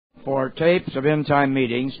For tapes of end-time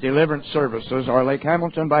meetings, deliverance services, or Lake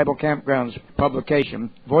Hamilton Bible Campground's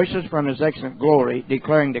publication, Voices from His Excellent Glory,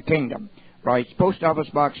 Declaring the Kingdom, writes Post Office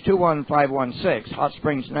Box 21516, Hot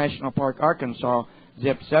Springs National Park, Arkansas,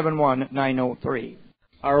 zip 71903.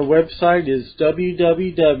 Our website is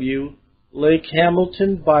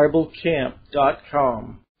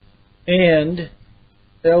www.lakehamiltonbiblecamp.com and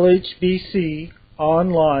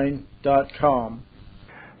lhbconline.com.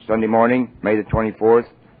 Sunday morning, May the 24th,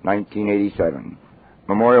 1987.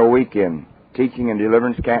 Memorial Weekend, Teaching and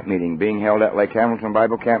Deliverance Camp Meeting being held at Lake Hamilton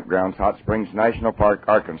Bible Campgrounds, Hot Springs National Park,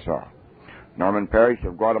 Arkansas. Norman Parish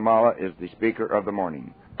of Guatemala is the speaker of the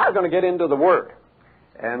morning. We're going to get into the Word.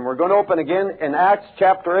 And we're going to open again in Acts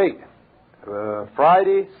chapter 8.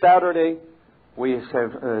 Friday, Saturday, we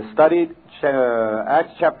have studied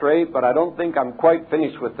Acts chapter 8, but I don't think I'm quite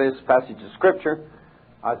finished with this passage of Scripture.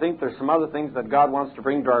 I think there's some other things that God wants to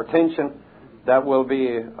bring to our attention that will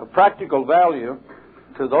be of practical value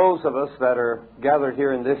to those of us that are gathered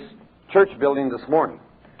here in this church building this morning.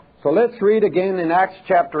 So let's read again in Acts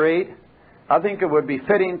chapter 8. I think it would be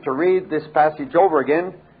fitting to read this passage over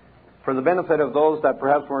again for the benefit of those that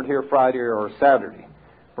perhaps weren't here Friday or Saturday.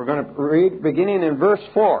 We're going to read beginning in verse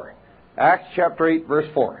 4. Acts chapter 8, verse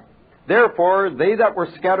 4. Therefore, they that were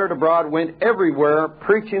scattered abroad went everywhere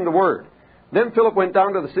preaching the word. Then Philip went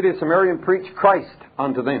down to the city of Samaria and preached Christ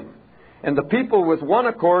unto them. And the people with one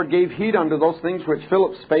accord gave heed unto those things which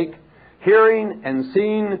Philip spake, hearing and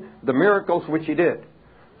seeing the miracles which he did.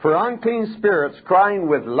 For unclean spirits, crying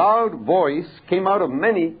with loud voice, came out of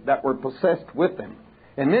many that were possessed with them.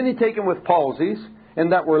 And many taken with palsies,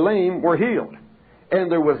 and that were lame, were healed.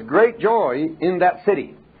 And there was great joy in that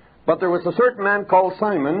city. But there was a certain man called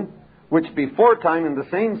Simon, which beforetime in the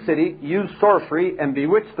same city used sorcery, and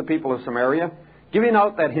bewitched the people of Samaria, giving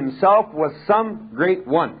out that himself was some great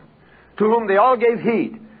one, to whom they all gave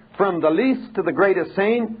heed, from the least to the greatest,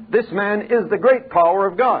 saying, This man is the great power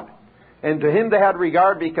of God. And to him they had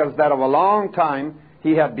regard, because that of a long time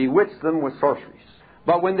he had bewitched them with sorceries.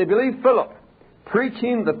 But when they believed Philip,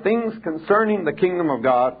 preaching the things concerning the kingdom of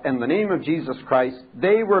God and the name of Jesus Christ,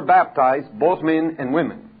 they were baptized, both men and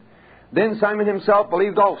women. Then Simon himself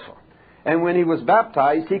believed also. And when he was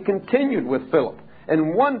baptized, he continued with Philip,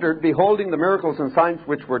 and wondered, beholding the miracles and signs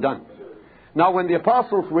which were done. Now when the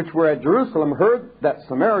apostles which were at Jerusalem heard that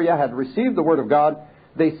Samaria had received the word of God,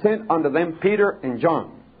 they sent unto them Peter and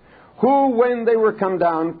John, who, when they were come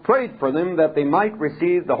down, prayed for them that they might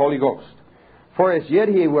receive the Holy Ghost. For as yet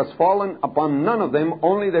he was fallen upon none of them,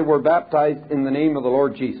 only they were baptized in the name of the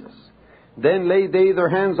Lord Jesus. Then laid they their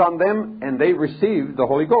hands on them, and they received the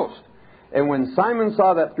Holy Ghost. And when Simon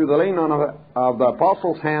saw that through the laying on of the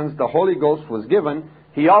apostles' hands the Holy Ghost was given,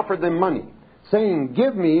 he offered them money, saying,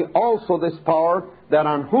 Give me also this power, that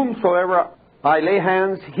on whomsoever I lay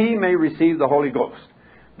hands, he may receive the Holy Ghost.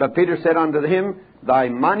 But Peter said unto him, Thy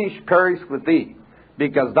money perish with thee,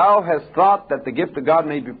 because thou hast thought that the gift of God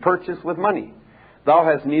may be purchased with money. Thou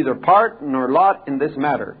hast neither part nor lot in this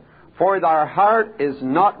matter, for thy heart is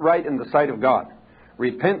not right in the sight of God.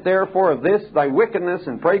 Repent therefore of this thy wickedness,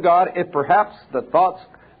 and pray God, if perhaps the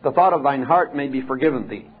thought of thine heart may be forgiven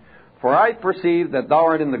thee. For I perceive that thou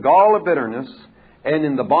art in the gall of bitterness, and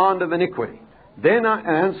in the bond of iniquity. Then I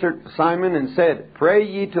answered Simon and said, Pray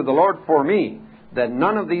ye to the Lord for me, that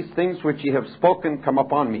none of these things which ye have spoken come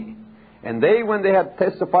upon me. And they, when they had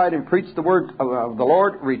testified and preached the word of the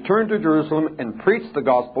Lord, returned to Jerusalem and preached the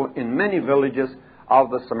gospel in many villages of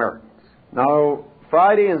the Samaritans. Now,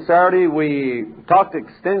 Friday and Saturday we talked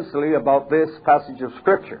extensively about this passage of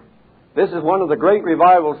Scripture. This is one of the great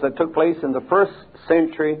revivals that took place in the first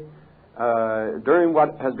century during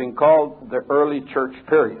what has been called the early church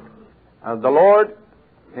period. The Lord,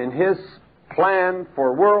 in His plan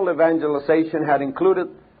for world evangelization, had included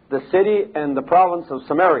the city and the province of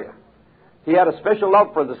Samaria. He had a special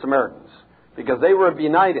love for the Samaritans because they were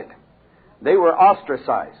benighted. They were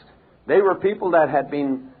ostracized. They were people that had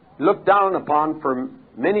been looked down upon for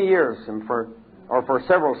many years and for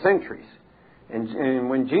several centuries. And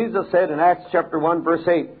when Jesus said in Acts chapter 1, verse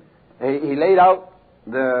 8, He laid out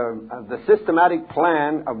the systematic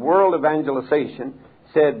plan of world evangelization,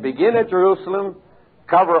 said, begin at Jerusalem,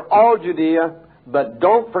 cover all Judea, but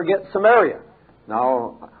don't forget Samaria.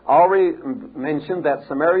 Now, I already mentioned that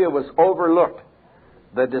Samaria was overlooked.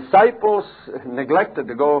 The disciples neglected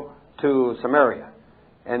to go to Samaria.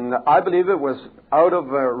 And I believe it was out of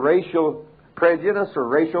racial prejudice or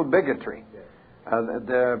racial bigotry.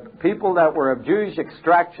 The people that were of Jewish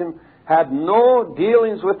extraction had no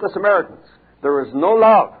dealings with the Samaritans. There was no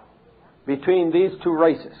love between these two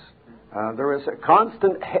races. There was a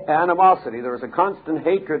constant animosity. There was a constant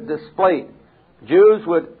hatred displayed. Jews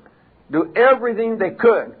would do everything they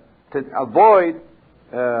could to avoid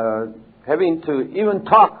having to even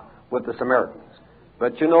talk with the Samaritans.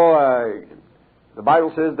 But you know, the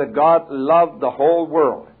Bible says that God loved the whole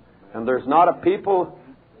world. And there's not a people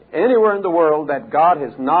anywhere in the world that God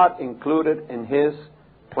has not included in His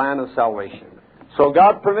plan of salvation. So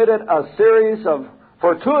God permitted a series of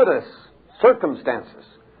fortuitous circumstances.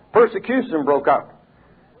 Persecution broke out.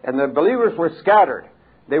 And the believers were scattered.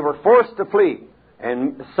 They were forced to flee.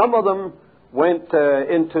 And some of them went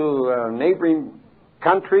into neighboring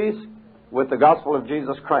countries with the gospel of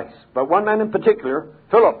Jesus Christ. But one man in particular,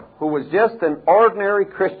 Philip, who was just an ordinary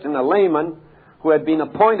Christian, a layman, who had been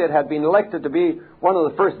elected to be one of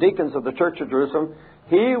the first deacons of the Church of Jerusalem,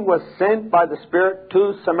 he was sent by the Spirit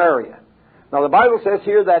to Samaria. Now the Bible says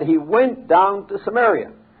here that he went down to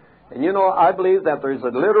Samaria. And you know, I believe that there's a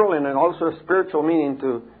literal and also a spiritual meaning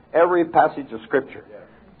to every passage of Scripture.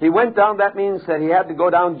 He went down, that means that he had to go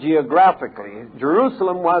down geographically.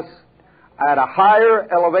 Jerusalem was at a higher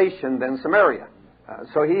elevation than Samaria.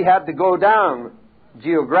 So he had to go down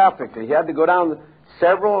geographically. He had to go down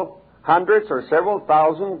several hundreds or several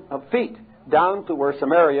thousand of feet down to where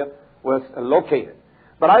Samaria was located.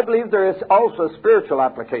 But I believe there is also a spiritual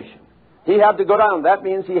application. He had to go down. That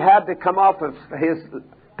means he had to come off of his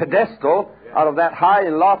pedestal, out of that high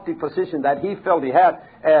and lofty position that he felt he had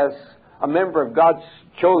as a member of God's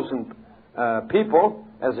chosen people,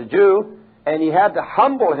 as a Jew, and he had to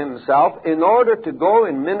humble himself in order to go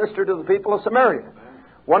and minister to the people of Samaria.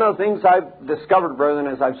 One of the things I've discovered, brethren,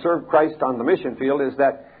 as I've served Christ on the mission field, is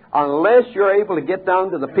that unless you're able to get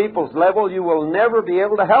down to the people's level, you will never be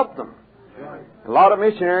able to help them. A lot of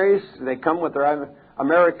missionaries, they come with their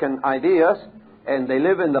American ideas, and they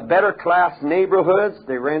live in the better class neighborhoods.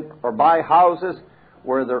 They rent or buy houses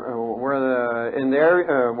where the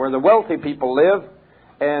wealthy people live,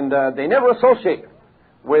 and they never associate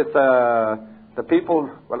with the people,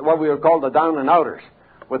 what we would call the down and outers,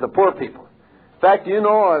 with the poor people. In fact, you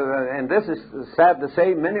know, and this is sad to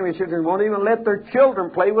say, many missionaries won't even let their children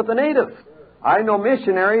play with the natives. I know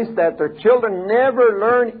missionaries that their children never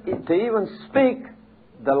learn to even speak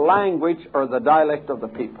the language or the dialect of the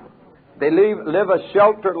people. They live a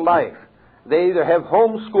sheltered life. They either have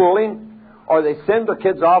homeschooling or they send their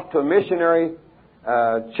kids off to a missionary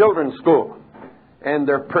children's school. And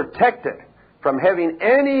they're protected from having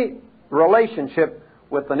any relationship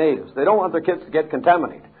with the natives. They don't want their kids to get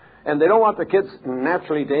contaminated. And they don't want their kids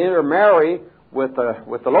naturally to intermarry with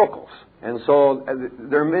the locals. And so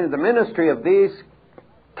the ministry of these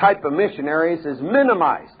type of missionaries is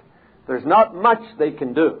minimized. There's not much they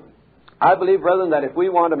can do. I believe, brethren, that if we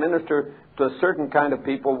want to minister to a certain kind of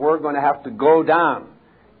people, we're going to have to go down.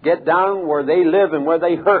 Get down where they live and where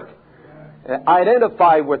they hurt.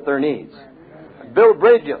 Identify with their needs. Build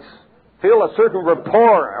bridges. Feel a certain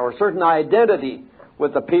rapport or a certain identity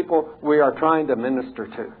with the people we are trying to minister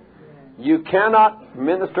to. You cannot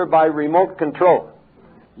minister by remote control.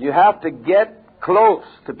 You have to get close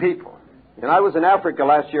to people. And I was in Africa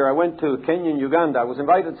last year. I went to Kenya and Uganda. I was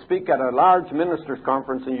invited to speak at a large ministers'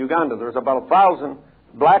 conference in Uganda. There was about 1,000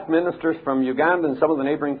 black ministers from Uganda and some of the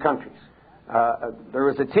neighboring countries. There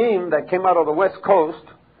was a team that came out of the West Coast,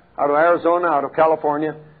 out of Arizona, out of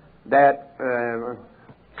California, that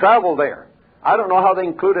traveled there. I don't know how they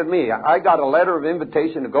included me. I got a letter of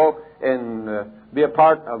invitation to go and be a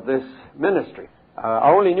part of this ministry. I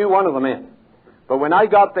only knew one of the men. But when I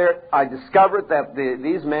got there, I discovered that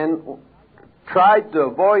these men tried to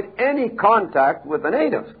avoid any contact with the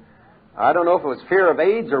natives. I don't know if it was fear of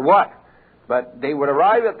AIDS or what, but they would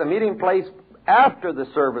arrive at the meeting place after the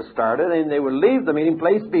service started, and they would leave the meeting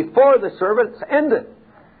place before the service ended.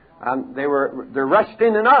 And they're rushed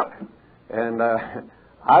in and out. And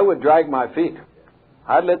I would drag my feet.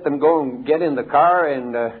 I'd let them go and get in the car,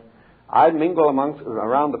 and I'd mingle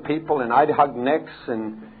around the people, and I'd hug necks,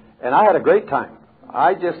 and I had a great time.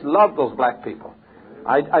 I just loved those black people.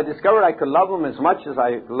 I discovered I could love them as much as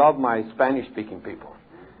I love my Spanish-speaking people.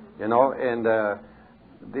 You know, and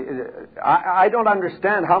I don't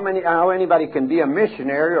understand how anybody can be a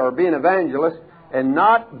missionary or be an evangelist and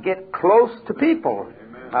not get close to people.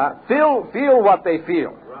 Feel what they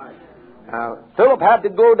feel. Philip had to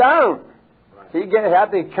go down. He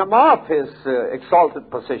had to come off his exalted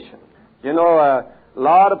position. You know, a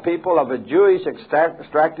lot of people of a Jewish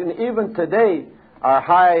extraction, even today, are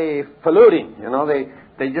highfalutin. You know,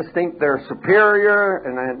 they just think they're superior,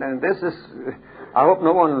 and this is. I hope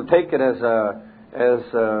no one will take it as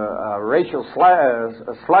a racial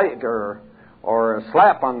slight or a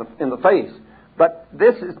slap in the face. But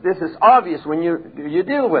this is obvious when you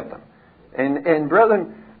deal with them. And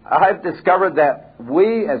brethren, I've discovered that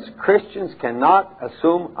we as Christians cannot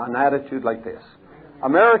assume an attitude like this.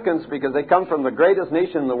 Americans, because they come from the greatest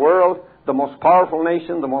nation in the world, the most powerful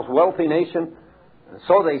nation, the most wealthy nation,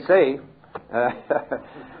 so they say,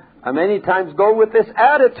 many times go with this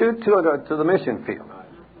attitude to the mission field.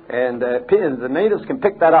 And the natives can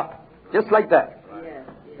pick that up, just like that.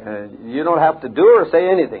 You don't have to do or say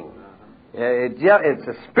anything. It's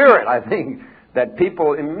a spirit, I think, that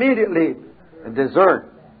people immediately discern.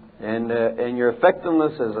 And your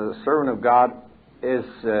effectiveness as a servant of God is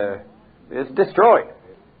destroyed.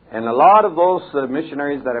 And a lot of those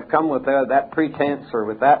missionaries that have come with that pretense or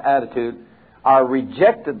with that attitude are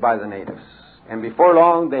rejected by the natives. And before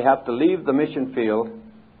long, they have to leave the mission field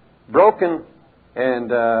broken and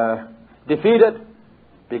defeated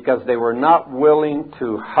because they were not willing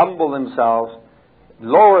to humble themselves,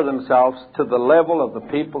 lower themselves to the level of the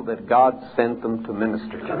people that God sent them to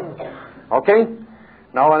minister to. Okay?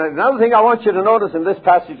 Now, another thing I want you to notice in this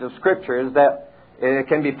passage of Scripture is that it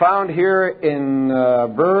can be found here in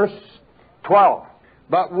verse 12.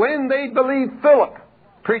 But when they believed Philip,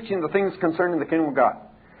 preaching the things concerning the kingdom of God.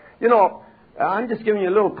 You know, I'm just giving you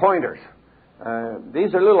little pointers.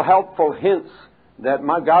 These are little helpful hints that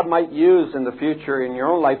God might use in the future in your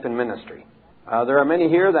own life and ministry. There are many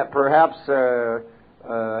here that perhaps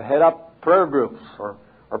head up prayer groups or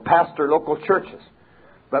pastor local churches.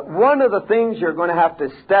 But one of the things you're going to have to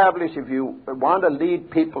establish if you want to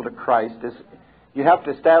lead people to Christ is you have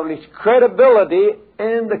to establish credibility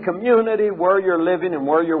in the community where you're living and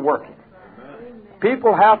where you're working.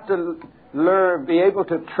 People have to be able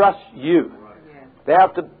to trust you. They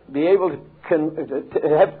have to be able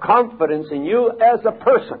to have confidence in you as a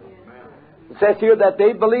person. It says here that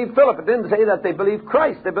they believed Philip. It didn't say that they believed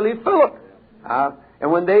Christ. They believed Philip.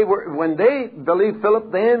 And when they believed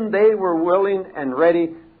Philip, then they were willing and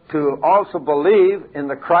ready to also believe in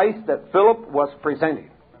the Christ that Philip was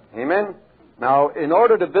presenting. Amen? Now, in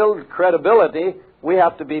order to build credibility, we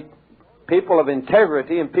have to be people of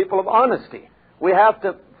integrity and people of honesty. We have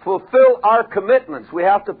to fulfill our commitments. We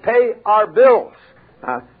have to pay our bills.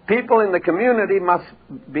 People in the community must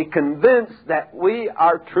be convinced that we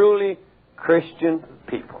are truly Christian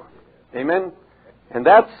people. Amen? And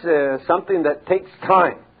that's something that takes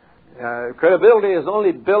time. Credibility is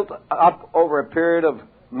only built up over a period of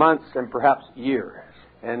months and perhaps years.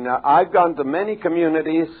 And I've gone to many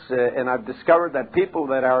communities and I've discovered that people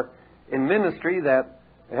that are in ministry that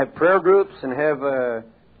have prayer groups and have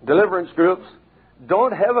deliverance groups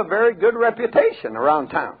don't have a very good reputation around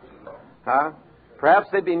town. Perhaps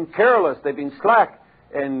they've been careless, they've been slack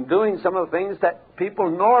in doing some of the things that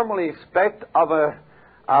people normally expect of an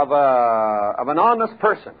honest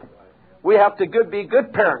person. We have to be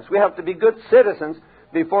good parents. We have to be good citizens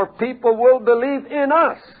before people will believe in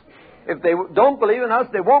us. If they don't believe in us,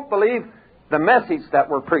 they won't believe the message that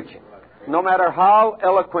we're preaching, no matter how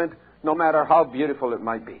eloquent, no matter how beautiful it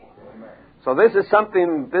might be. So this is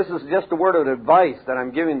just a word of advice that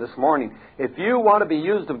I'm giving this morning. If you want to be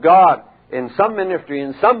used of God in some ministry,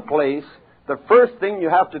 in some place, the first thing you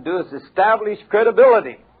have to do is establish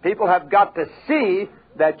credibility. People have got to see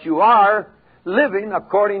that you are living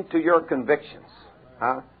according to your convictions.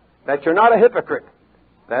 That you're not a hypocrite.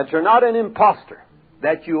 That you're not an imposter.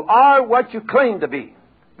 That you are what you claim to be.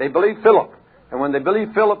 They believed Philip. And when they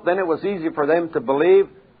believed Philip, then it was easy for them to believe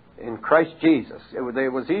in Christ Jesus. It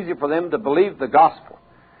was easy for them to believe the gospel.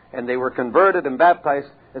 And they were converted and baptized,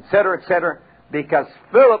 etc., etc., because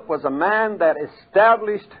Philip was a man that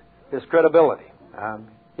established his credibility.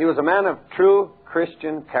 He was a man of true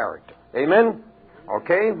Christian character. Amen?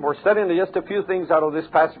 Okay, we're studying just a few things out of this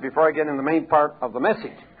passage before I get in the main part of the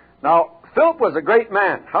message. Now, Philip was a great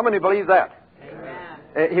man. How many believe that?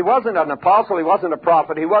 Amen. He wasn't an apostle. He wasn't a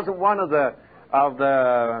prophet. He wasn't one of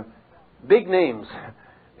the big names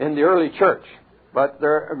in the early church. But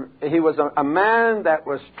he was a man that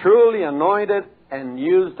was truly anointed and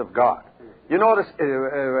used of God. You notice,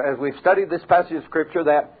 as we've studied this passage of Scripture,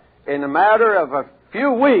 that in a matter of a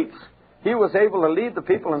few weeks, he was able to lead the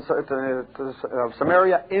people of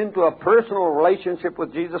Samaria into a personal relationship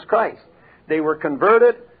with Jesus Christ. They were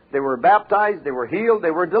converted, they were baptized, they were healed,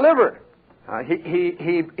 they were delivered.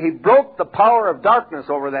 He broke the power of darkness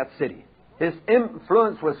over that city. His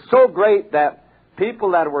influence was so great that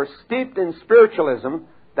people that were steeped in spiritualism,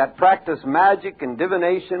 that practiced magic and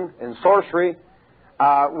divination and sorcery,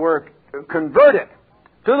 were converted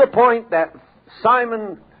to the point that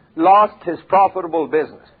Simon lost his profitable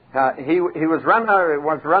business. He was run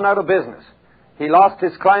out of business. He lost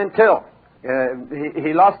his clientele.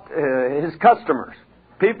 He lost his customers.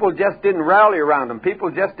 People just didn't rally around him.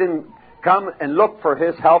 People just didn't come and look for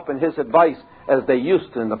his help and his advice as they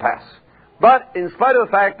used to in the past. But in spite of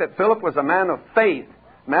the fact that Philip was a man of faith,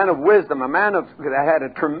 man of wisdom, a man that had a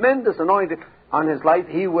tremendous anointing on his life,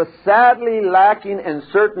 he was sadly lacking in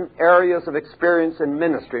certain areas of experience in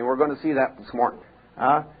ministry. And we're going to see that this morning.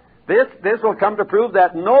 This will come to prove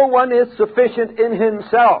that no one is sufficient in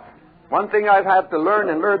himself. One thing I've had to learn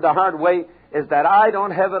and learn the hard way is that I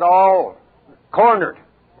don't have it all cornered.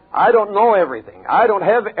 I don't know everything. I don't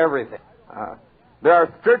have everything. There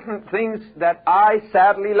are certain things that I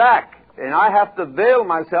sadly lack. And I have to avail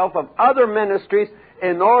myself of other ministries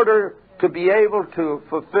in order to be able to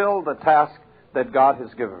fulfill the task that God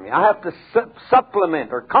has given me. I have to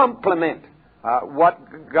supplement or complement what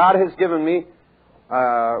God has given me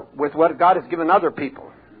with what God has given other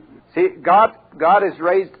people. See, God has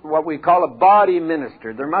raised what we call a body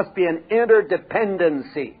minister. There must be an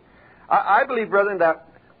interdependency. I believe, brethren, that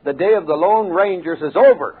the day of the Lone Rangers is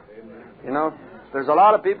over. You know, there's a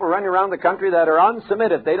lot of people running around the country that are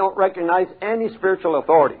unsubmitted. They don't recognize any spiritual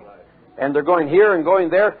authority. And they're going here and going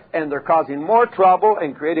there, and they're causing more trouble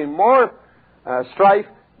and creating more strife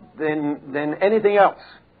than anything else.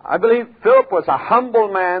 I believe Philip was a humble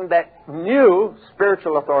man that knew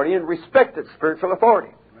spiritual authority and respected spiritual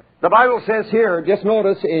authority. The Bible says here, just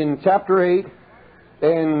notice in chapter 8,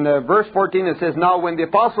 in verse 14, it says, "Now when the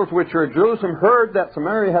apostles which were at Jerusalem heard that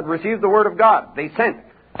Samaria had received the word of God, they sent."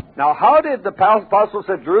 Now, how did the apostles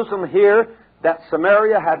at Jerusalem hear that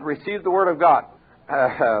Samaria had received the word of God?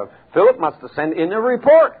 Philip must have sent in a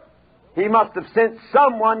report. He must have sent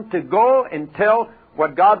someone to go and tell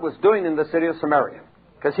what God was doing in the city of Samaria,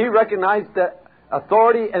 because he recognized the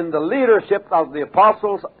authority and the leadership of the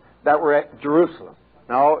apostles that were at Jerusalem.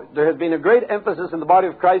 Now, there has been a great emphasis in the body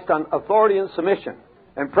of Christ on authority and submission,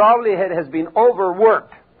 and probably it has been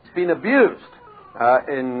overworked. It's been abused.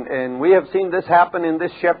 And we have seen this happen in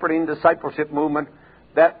this shepherding discipleship movement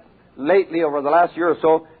that lately, over the last year or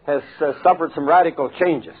so, has suffered some radical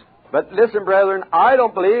changes. But listen, brethren, I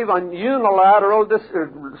don't believe on unilateral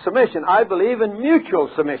submission. I believe in mutual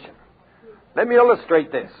submission. Let me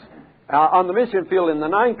illustrate this. On the mission field in the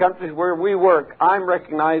 9 countries where we work, I'm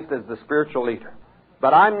recognized as the spiritual leader.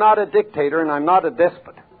 But I'm not a dictator and I'm not a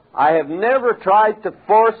despot. I have never tried to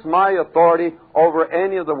force my authority over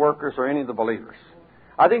any of the workers or any of the believers.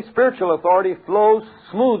 I think spiritual authority flows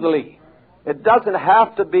smoothly. It doesn't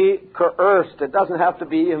have to be coerced. It doesn't have to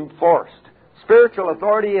be enforced. Spiritual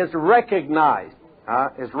authority is recognized.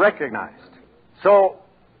 So,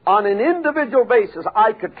 on an individual basis,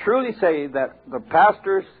 I could truly say that the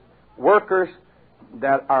pastors, workers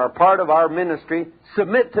that are part of our ministry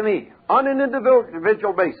submit to me on an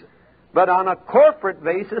individual basis. But on a corporate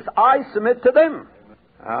basis, I submit to them.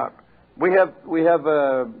 We have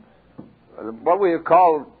what we have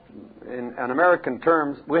called, in American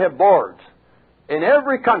terms, we have boards. In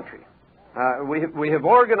every country, we have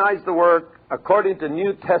organized the work according to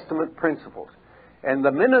New Testament principles. And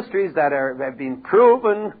the ministries that have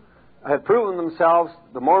proven themselves,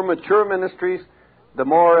 the more mature ministries, the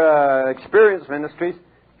more experienced ministries,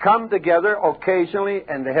 come together occasionally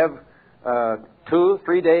and they have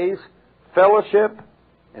 2-3 days fellowship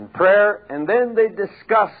and prayer, and then they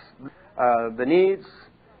discuss the needs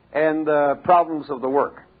and the problems of the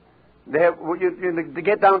work. They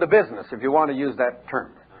get down to business, if you want to use that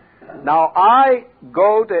term. Now, I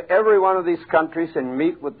go to every one of these countries and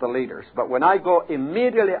meet with the leaders, but when I go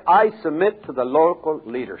immediately, I submit to the local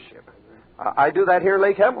leadership. I do that here at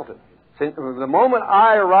Lake Hamilton. The moment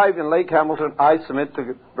I arrive in Lake Hamilton, I submit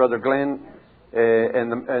to Brother Glenn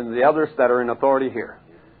and the others that are in authority here.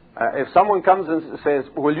 If someone comes and says,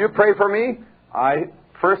 "Will you pray for me?" I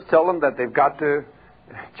first tell them that they've got to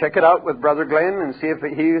check it out with Brother Glenn and see if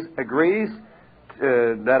he agrees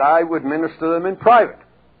that I would minister to them in private.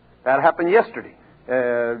 That happened yesterday.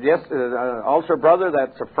 Also a brother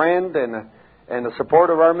that's a friend and a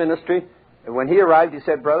supporter of our ministry. And when he arrived, he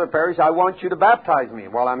said, "Brother Parish, I want you to baptize me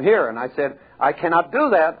while I'm here." And I said, "I cannot do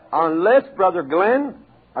that unless Brother Glenn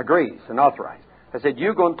agrees and authorizes." I said,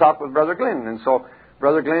 "You go and talk with Brother Glenn." And so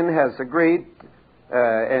Brother Glenn has agreed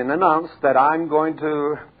and announced that I'm going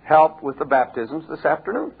to help with the baptisms this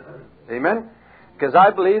afternoon. Amen? Because I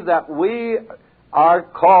believe that we are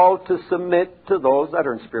called to submit to those that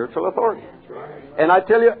are in spiritual authority. And I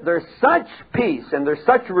tell you, there's such peace and there's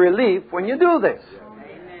such relief when you do this.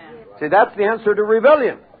 See, that's the answer to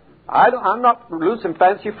rebellion. I'm not loose and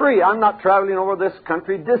fancy free. I'm not traveling over this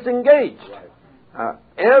country disengaged.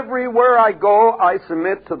 Everywhere I go, I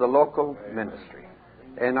submit to the local ministry.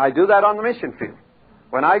 And I do that on the mission field.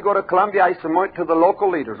 When I go to Colombia, I submit to the local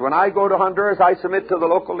leaders. When I go to Honduras, I submit to the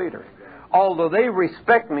local leaders. Although they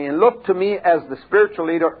respect me and look to me as the spiritual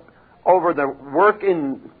leader over the work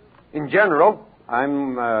in in general.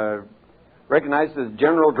 I'm recognized as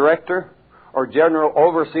general director or general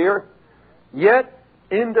overseer. Yet,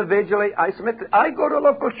 individually, I submit. I go to a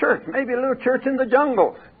local church, maybe a little church in the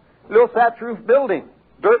jungles, little thatch roof building,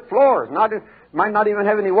 dirt floors, might not even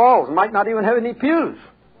have any walls, might not even have any pews.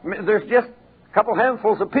 There's just a couple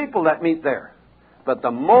handfuls of people that meet there. But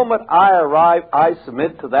the moment I arrive, I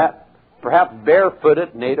submit to that perhaps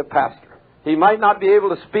barefooted native pastor. He might not be able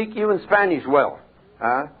to speak even Spanish well.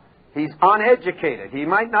 He's uneducated. He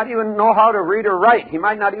might not even know how to read or write. He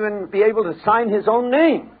might not even be able to sign his own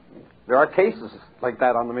name. There are cases like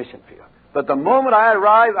that on the mission field. But the moment I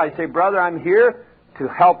arrive, I say, brother, I'm here to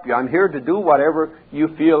help you. I'm here to do whatever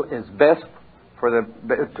you feel is best for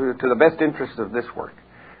to the best interest of this work.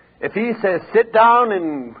 If he says, sit down,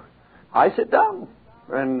 and I sit down,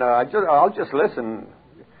 and I'll just listen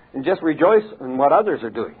and just rejoice in what others are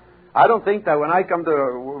doing. I don't think that when I come to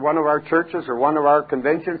one of our churches or one of our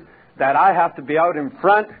conventions that I have to be out in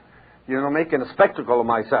front, making a spectacle of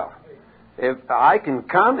myself. If I can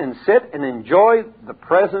come and sit and enjoy the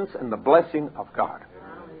presence and the blessing of God.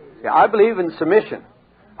 Yeah, I believe in submission.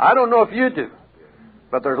 I don't know if you do,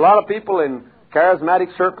 but there's a lot of people in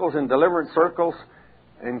charismatic circles, in deliverance circles,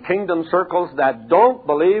 in kingdom circles that don't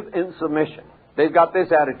believe in submission. They've got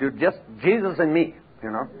this attitude, just Jesus and me,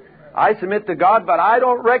 I submit to God, but I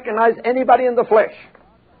don't recognize anybody in the flesh.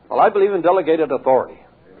 Well, I believe in delegated authority.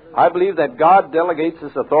 I believe that God delegates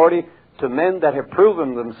His authority to men that have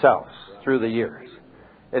proven themselves through the years.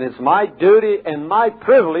 And it's my duty and my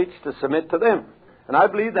privilege to submit to them. And I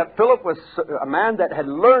believe that Philip was a man that had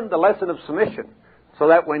learned the lesson of submission, so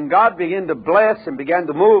that when God began to bless and began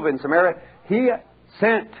to move in Samaria, he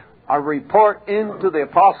sent a report into the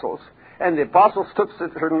apostles, and the apostles took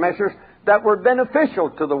certain measures that were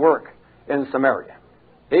beneficial to the work in Samaria.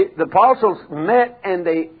 The apostles met and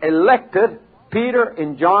they elected Peter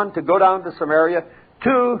and John to go down to Samaria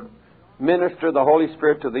to minister the Holy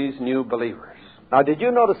Spirit to these new believers. Now, did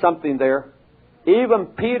you notice something there? Even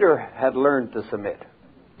Peter had learned to submit.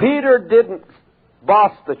 Peter didn't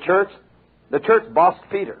boss the church bossed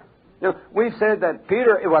Peter. We've said that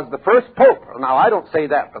Peter was the first pope. Now, I don't say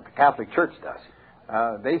that, but the Catholic Church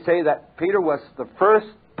does. They say that Peter was the first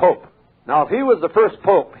pope. Now, if he was the first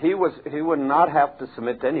pope, he would not have to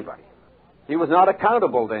submit to anybody. He was not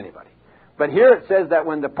accountable to anybody. But here it says that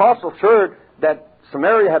when the apostles heard that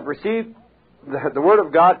Samaria had received the word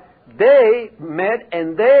of God, they met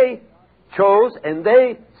and they chose and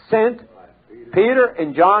they sent Peter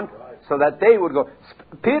and John so that they would go.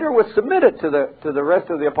 Peter was submitted to the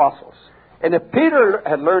rest of the apostles. And if Peter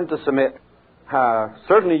had learned to submit,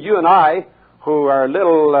 certainly you and I, who are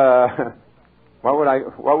little... What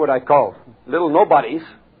would I call? Little nobodies,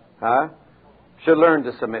 should learn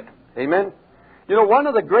to submit. Amen? One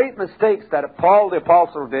of the great mistakes that Paul the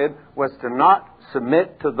Apostle did was to not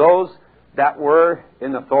submit to those that were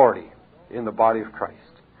in authority in the body of Christ.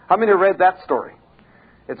 How many read that story?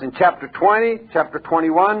 It's in chapter 20, chapter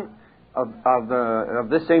 21 of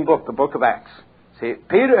this same book, the book of Acts. See,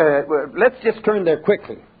 Peter, let's just turn there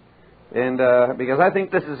quickly. And because I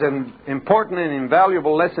think this is an important and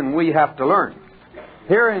invaluable lesson we have to learn.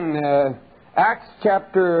 Here in Acts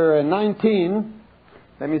chapter 19,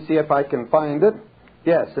 let me see if I can find it.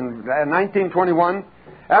 Yes, in 19:21,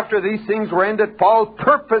 after these things were ended, Paul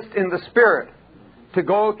purposed in the Spirit to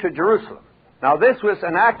go to Jerusalem. Now this was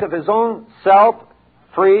an act of his own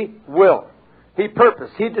self-free will. He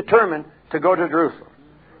purposed, he determined to go to Jerusalem.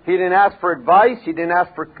 He didn't ask for advice, he didn't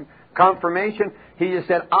ask for confirmation. He just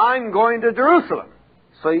said, I'm going to Jerusalem.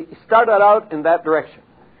 So he started out in that direction.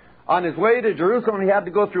 On his way to Jerusalem, he had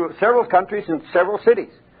to go through several countries and several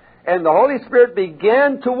cities. And the Holy Spirit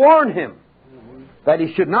began to warn him that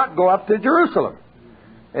he should not go up to Jerusalem.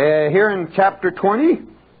 Here in chapter 20,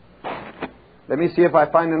 let me see if I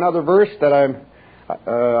find another verse that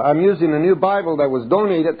I'm using a new Bible that was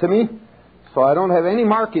donated to me, so I don't have any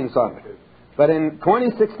markings on it. But in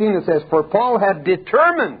 20:16 it says, for Paul had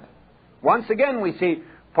determined. Once again we see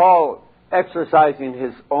Paul exercising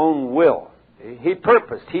his own will. He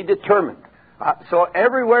purposed, he determined. So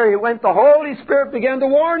everywhere he went, the Holy Spirit began to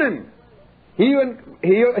warn him. He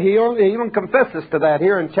even confesses to that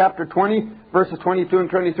here in chapter 20, verses 22 and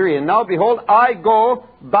 23. And now, behold, I go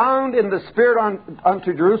bound in the Spirit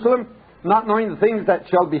unto Jerusalem, not knowing the things that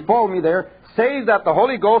shall befall me there, save that the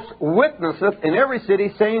Holy Ghost witnesseth in every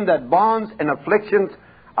city, saying that bonds and afflictions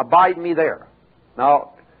abide me there.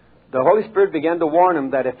 Now, the Holy Spirit began to warn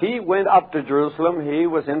him that if he went up to Jerusalem, he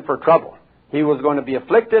was in for trouble. He was going to be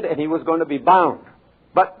afflicted and he was going to be bound.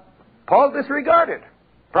 But Paul disregarded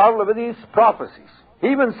probably these prophecies. He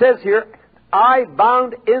even says here, I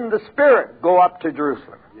bound in the Spirit go up to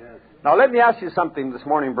Jerusalem. Yes. Now let me ask you something this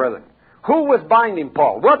morning, brethren. Who was binding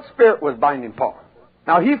Paul? What spirit was binding Paul?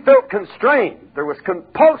 Now he felt constrained. There was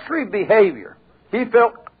compulsory behavior. He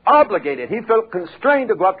felt obligated. He felt constrained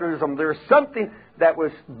to go up to Jerusalem. There was something that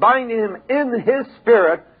was binding him in his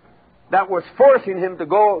spirit that was forcing him to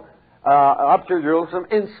go up to Jerusalem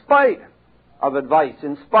in spite of advice,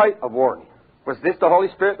 in spite of warning. Was this the Holy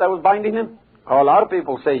Spirit that was binding him? Oh, a lot of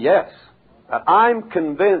people say yes. I'm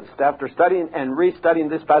convinced, after studying and restudying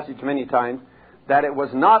this passage many times, that it was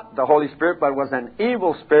not the Holy Spirit, but it was an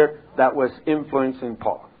evil spirit that was influencing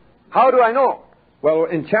Paul. How do I know? Well,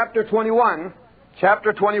 in chapter 21,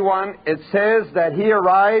 it says that he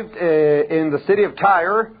arrived in the city of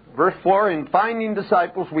Tyre, verse 4, in finding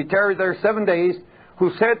disciples, we tarried there 7 days,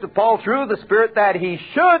 who said to Paul through the Spirit that he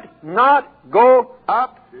should not go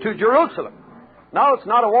up to Jerusalem. Now it's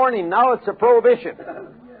not a warning, now it's a prohibition.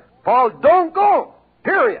 Paul, don't go,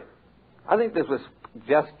 period. I think this was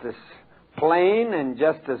just as plain and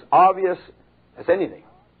just as obvious as anything.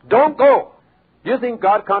 Don't go. Do you think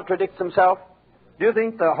God contradicts himself? Do you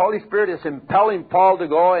think the Holy Spirit is impelling Paul to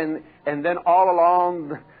go and then all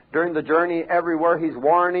along during the journey everywhere he's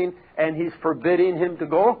warning and he's forbidding him to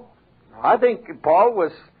go? I think Paul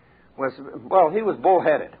was he was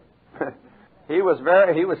bullheaded. he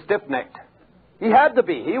was stiff-necked. He had to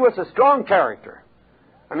be. He was a strong character.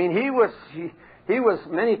 I mean, he was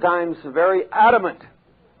many times very adamant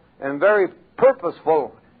and very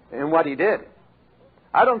purposeful in what he did.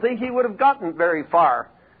 I don't think he would have gotten very far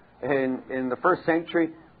in the first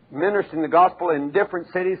century ministering the gospel in different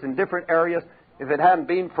cities and different areas if it hadn't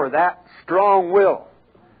been for that strong will.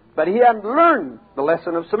 But he hadn't learned the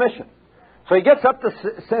lesson of submission. So he gets up to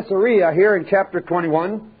Caesarea here in chapter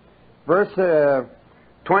 21, verse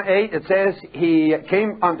 28. It says he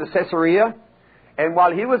came unto Caesarea, and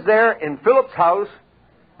while he was there in Philip's house,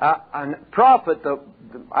 a prophet,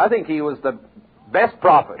 I think he was the best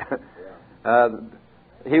prophet.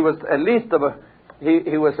 He was at least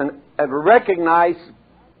he was a recognized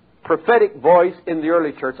prophetic voice in the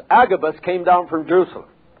early church. Agabus came down from Jerusalem,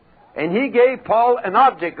 and he gave Paul an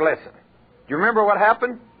object lesson. Do you remember what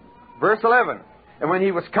happened? Verse 11. And when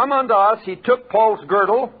he was come unto us, he took Paul's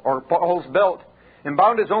girdle, or Paul's belt, and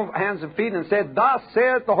bound his own hands and feet, and said, Thus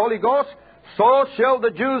saith the Holy Ghost, so shall the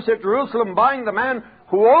Jews at Jerusalem bind the man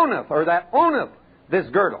who owneth, or that owneth, this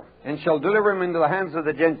girdle, and shall deliver him into the hands of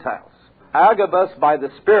the Gentiles. Agabus, by the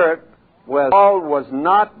Spirit, Paul was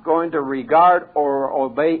not going to regard or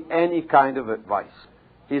obey any kind of advice.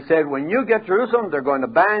 He said, when you get to Jerusalem, they're going to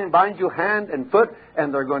bind you hand and foot,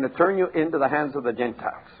 and they're going to turn you into the hands of the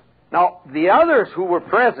Gentiles. Now, the others who were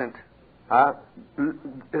present,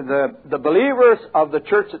 the believers of the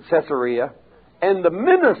church at Caesarea, and the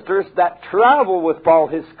ministers that travel with Paul,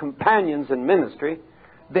 his companions in ministry,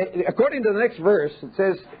 according to the next verse, it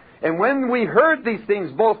says, and when we heard these things,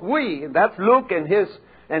 both we, that's Luke and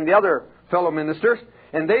the other fellow ministers,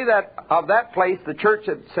 and they that of that place, the church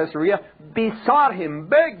at Caesarea, besought him,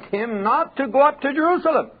 begged him not to go up to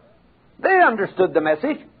Jerusalem. They understood the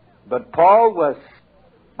message, but Paul was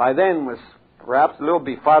perhaps a little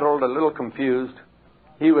befuddled, a little confused.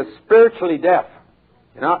 He was spiritually deaf.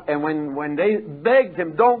 You know, and when they begged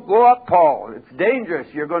him, don't go up, Paul. It's dangerous.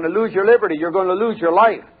 You're going to lose your liberty. You're going to lose your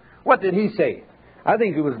life. What did he say? I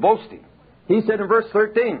think he was boasting. He said in verse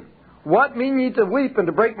 13, What mean ye to weep and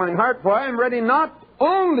to break mine heart? For I am ready not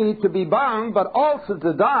only to be bound, but also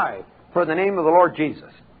to die for the name of the Lord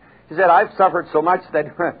Jesus. He said, I've suffered so much that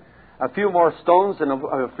a few more stones and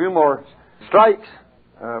a few more strikes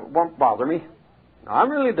won't bother me. Now, I'm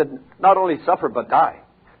really to not only suffer but die.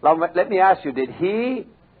 Now, let me ask you, did he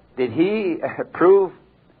prove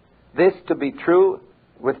this to be true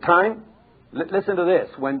with time? Listen to this.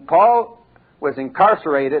 When Paul was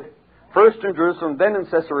incarcerated, first in Jerusalem, then in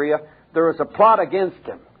Caesarea, there was a plot against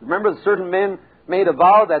him. Remember, certain men made a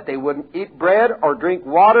vow that they wouldn't eat bread or drink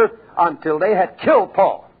water until they had killed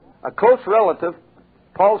Paul. A close relative,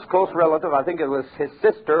 Paul's close relative, I think it was his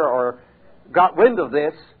sister, or got wind of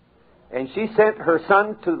this, and she sent her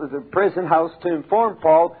son to the prison house to inform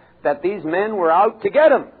Paul that these men were out to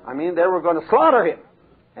get him. I mean, they were going to slaughter him.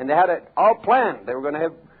 And they had it all planned. They were going to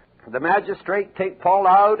have the magistrate take Paul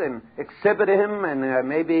out and exhibit him and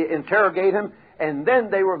maybe interrogate him, and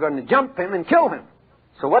then they were going to jump him and kill him.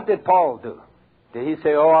 So what did Paul do? Did he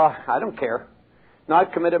say, I don't care. No,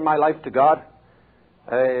 I've committed my life to God.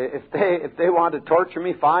 If they want to torture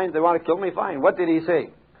me, fine. If they want to kill me, fine. What did he say?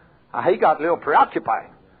 He got a little preoccupied.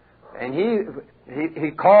 And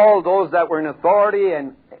he called those that were in authority,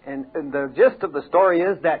 and the gist of the story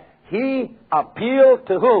is that he appealed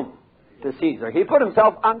to whom? To Caesar. He put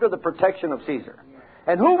himself under the protection of Caesar.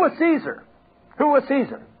 And who was Caesar? Who was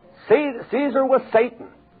Caesar? Caesar was Satan.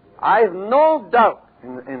 I have no doubt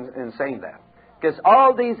in saying that. Because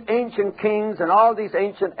all these ancient kings and all these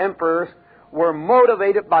ancient emperors were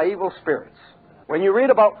motivated by evil spirits. When you read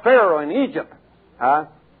about Pharaoh in Egypt,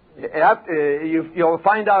 you'll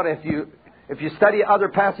find out if you study other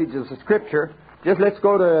passages of Scripture. Just let's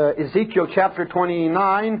go to Ezekiel chapter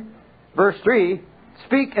 29, verse 3.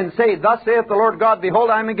 Speak and say, Thus saith the Lord God, Behold,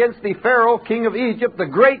 I am against thee, Pharaoh, king of Egypt, the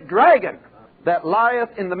great dragon that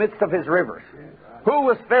lieth in the midst of his rivers. Who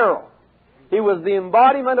was Pharaoh? He was the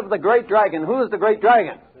embodiment of the great dragon. Who is the great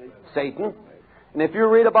dragon? Satan. And if you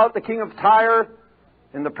read about the king of Tyre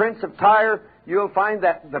and the prince of Tyre, you'll find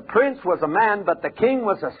that the prince was a man, but the king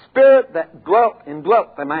was a spirit that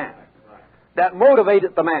indwelt the man, that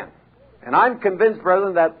motivated the man. And I'm convinced,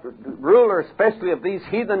 brethren, that the rulers, especially of these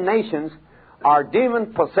heathen nations, are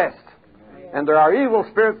demon-possessed. And there are evil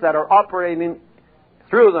spirits that are operating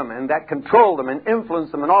through them and that control them and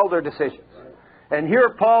influence them in all their decisions. And here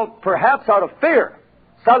Paul, perhaps out of fear,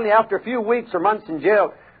 suddenly after a few weeks or months in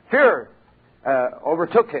jail, fear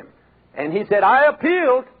overtook him. And he said, I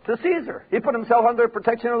appealed to Caesar. He put himself under the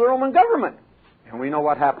protection of the Roman government. And we know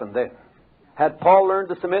what happened then. Had Paul learned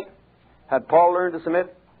to submit?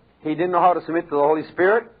 He didn't know how to submit to the Holy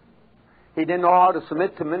Spirit. He didn't know how to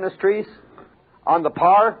submit to ministries on the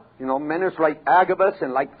par. Ministers like Agabus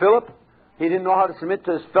and like Philip. He didn't know how to submit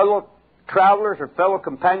to his fellow travelers or fellow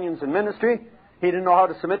companions in ministry. He didn't know how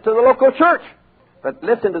to submit to the local church. But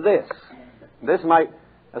listen to this. This might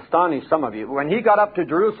astonish some of you. When he got up to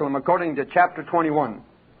Jerusalem, according to chapter 21,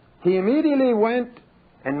 he immediately went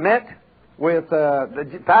and met with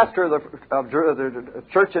the pastor of the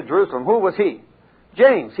church at Jerusalem. Who was he?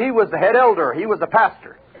 James. He was the head elder. He was the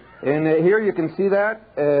pastor. And here you can see that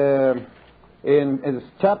in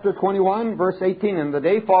chapter 21, verse 18. And the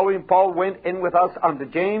day following, Paul went in with us unto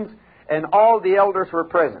James, and all the elders were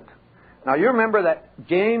present. Now you remember that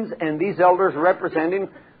James and these elders represented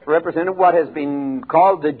what has been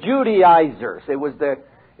called the Judaizers. It was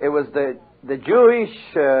the Jewish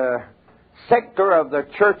sector of the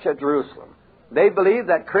church at Jerusalem. They believed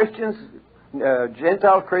that Christians,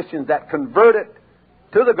 Gentile Christians that converted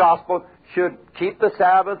to the gospel, should keep the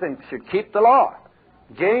Sabbath and should keep the law.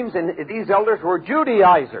 James and these elders were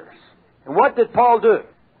Judaizers. And what did Paul do?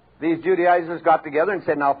 These Judaizers got together and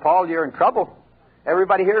said, Now, Paul, you're in trouble.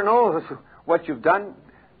 Everybody here knows what you've done.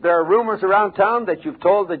 There are rumors around town that you've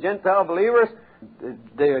told the Gentile believers,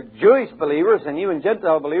 the Jewish believers and even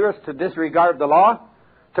Gentile believers, to disregard the law,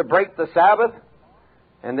 to break the Sabbath.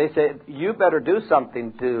 And they said, you better do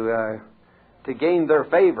something to gain their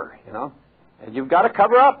favor, And you've got to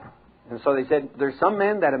cover up. And so they said, there's some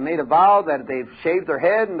men that have made a vow that they've shaved their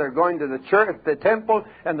head and they're going to the church, the temple,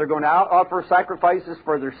 and they're going to offer sacrifices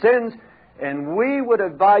for their sins. And we would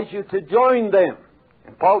advise you to join them.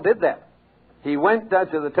 And Paul did that. He went down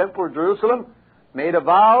to the temple of Jerusalem, made a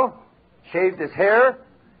vow, shaved his hair,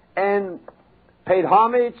 and paid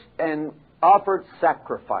homage and offered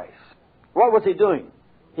sacrifice. What was he doing?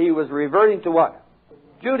 He was reverting to what?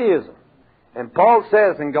 Judaism. And Paul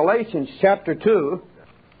says in Galatians chapter 2,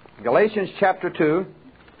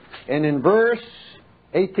 and in verse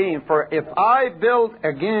 18, For if I build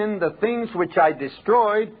again the things which I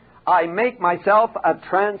destroyed, I make myself a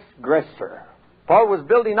transgressor. Paul was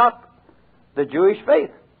building up the Jewish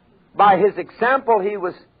faith. By his example, he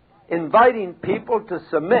was inviting people to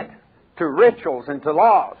submit to rituals and to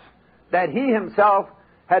laws that he himself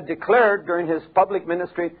had declared during his public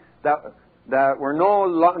ministry that were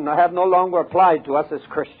have no longer applied to us as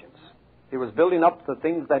Christians. He was building up the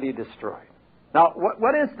things that he destroyed. Now,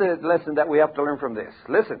 what is the lesson that we have to learn from this?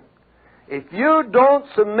 Listen, if you don't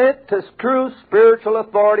submit to true spiritual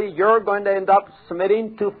authority, you're going to end up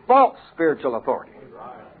submitting to false spiritual authority.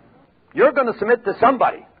 You're going to submit to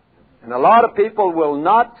somebody. And a lot of people will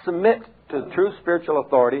not submit to true spiritual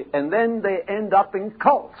authority, and then they end up in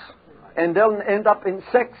cults. And they'll end up in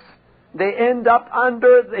sects. They end up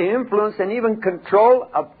under the influence and even control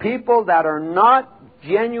of people that are not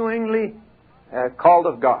genuinely called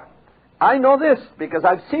of God. I know this because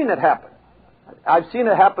I've seen it happen. I've seen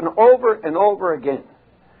it happen over and over again.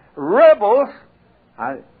 Rebels,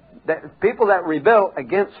 people that rebel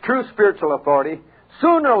against true spiritual authority,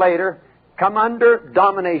 sooner or later come under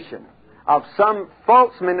domination of some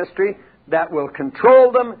false ministry that will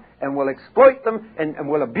control them and will exploit them and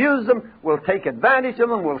will abuse them, will take advantage of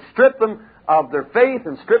them, will strip them of their faith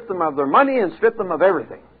and strip them of their money and strip them of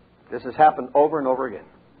everything. This has happened over and over again.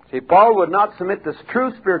 See, Paul would not submit to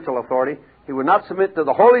true spiritual authority. He would not submit to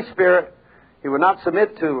the Holy Spirit. He would not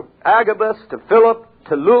submit to Agabus, to Philip,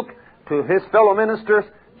 to Luke, to his fellow ministers,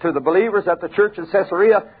 to the believers at the church in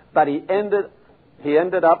Caesarea. But he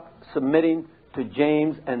ended up submitting to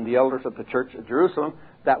James and the elders of the church of Jerusalem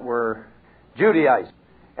that were Judaized,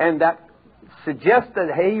 and that suggests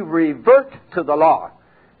that he revert to the law,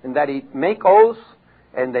 and that he make oaths,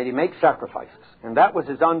 and that he make sacrifices. And that was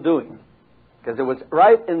his undoing, because it was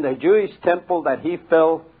right in the Jewish temple that he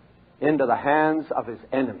fell into the hands of his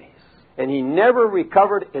enemies. And he never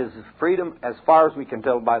recovered his freedom, as far as we can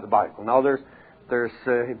tell by the Bible. Now, there's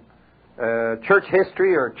church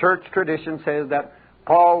history or church tradition says that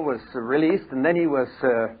Paul was released and then he was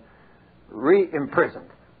re-imprisoned.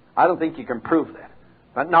 I don't think you can prove that.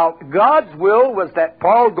 But now, God's will was that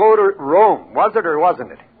Paul go to Rome. Was it or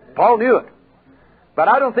wasn't it? Paul knew it. But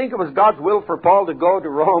I don't think it was God's will for Paul to go to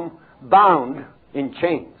Rome bound in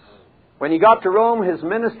chains. When he got to Rome, his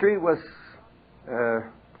ministry was it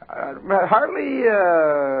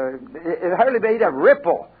hardly made a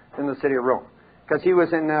ripple in the city of Rome, because he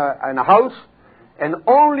was in a house, and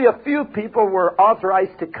only a few people were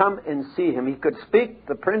authorized to come and see him. He could speak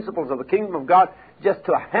the principles of the kingdom of God just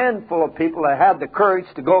to a handful of people that had the courage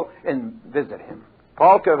to go and visit him.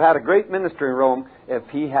 Paul could have had a great ministry in Rome if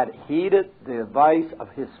he had heeded the advice of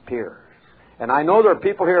his peers. And I know there are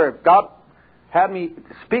people here, if God had me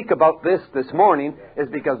speak about this morning, is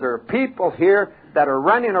because there are people here that are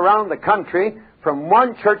running around the country from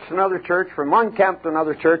one church to another church, from one camp to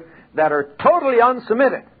another church, that are totally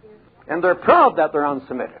unsubmitted. And they're proud that they're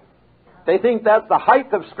unsubmitted. They think that's the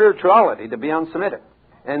height of spirituality, to be unsubmitted.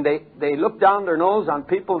 And they look down their nose on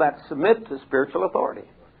people that submit to spiritual authority.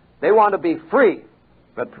 They want to be free.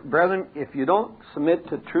 But, brethren, if you don't submit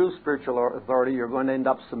to true spiritual authority, you're going to end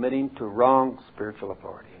up submitting to wrong spiritual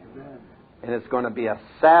authority. Amen. And it's going to be a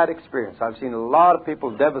sad experience. I've seen a lot of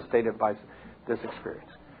people devastated by this experience.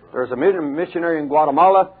 There was a missionary in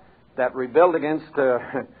Guatemala that rebelled against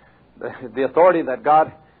the authority that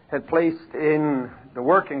God had placed in the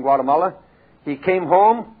work in Guatemala. He came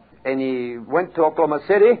home and he went to Oklahoma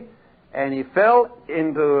City, and he fell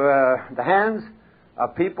into the hands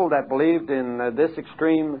of people that believed in this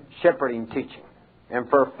extreme shepherding teaching. And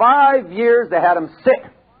for 5 years they had him sick.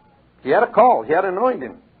 He had a call. He had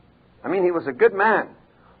anointing. I mean, he was a good man.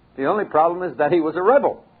 The only problem is that he was a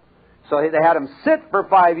rebel. So they had him sit for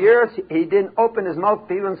 5 years. He didn't open his mouth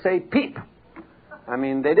to even say peep. I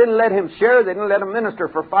mean, they didn't let him share. They didn't let him minister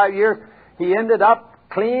for 5 years. He ended up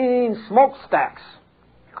cleaning smokestacks,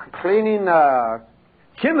 cleaning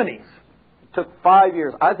chimneys. It took 5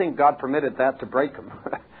 years. I think God permitted that to break him,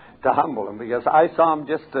 to humble him, because I saw him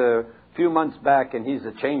just a few months back, and he's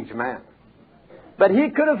a changed man. But he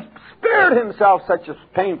could have spared himself such a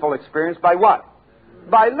painful experience by what?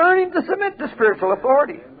 By learning to submit to spiritual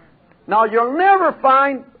authority. Now, you'll never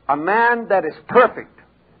find a man that is perfect.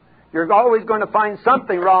 You're always going to find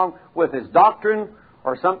something wrong with his doctrine,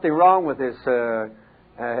 or something wrong with his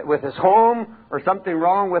home, or something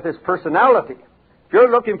wrong with his personality. If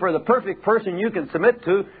you're looking for the perfect person you can submit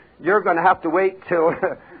to, you're going to have to wait till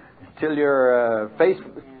you're face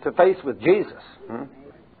to face with Jesus.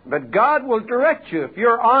 But God will direct you. If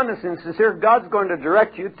you're honest and sincere, God's going to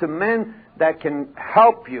direct you to men that can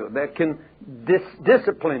help you, that can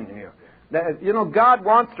discipline you. That, God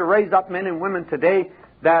wants to raise up men and women today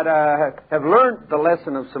that have learned the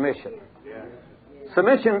lesson of submission.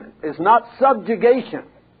 Submission is not subjugation.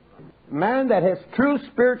 Man that has true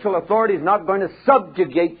spiritual authority is not going to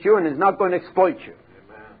subjugate you and is not going to exploit you.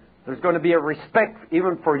 There's going to be a respect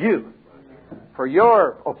even for you, for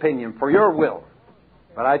your opinion, for your will.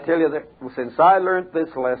 But I tell you that since I learned this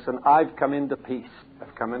lesson, I've come into peace.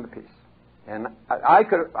 I've come into peace. And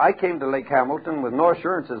I came to Lake Hamilton with no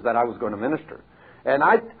assurances that I was going to minister. And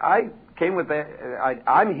I came with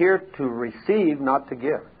I'm here to receive, not to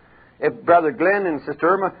give. If Brother Glenn and Sister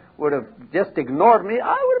Irma would have just ignored me,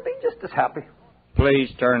 I would have been just as happy.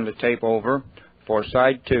 Please turn the tape over for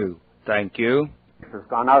side 2. Thank you. It's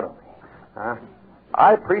gone out of me.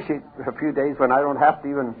 I appreciate a few days when I don't have to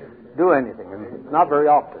even do anything. It's not very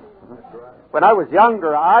often. When I was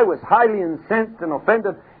younger, I was highly incensed and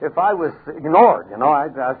offended if I was ignored.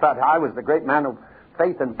 I thought I was the great man of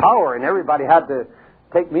faith and power, and everybody had to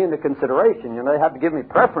take me into consideration. They had to give me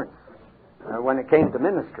preference when it came to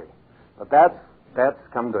ministry. But that's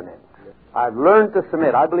come to an end. I've learned to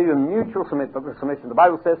submit. I believe in mutual submission. The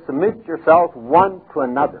Bible says, submit yourself one to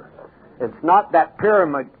another. It's not that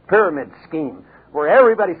pyramid scheme where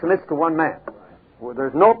everybody submits to one man. Where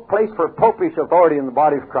there's no place for popish authority in the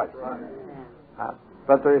body of Christ.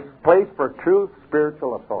 But there's place for true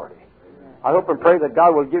spiritual authority. I hope and pray that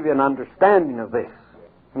God will give you an understanding of this.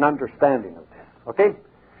 An understanding of this. Okay?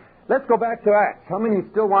 Let's go back to Acts. How many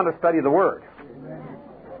still want to study the Word?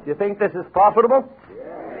 Do you think this is profitable?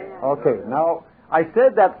 Okay. Now, I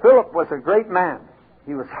said that Philip was a great man.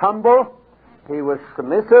 He was humble. He was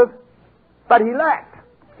submissive. But he lacked.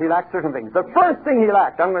 He lacked certain things. The first thing he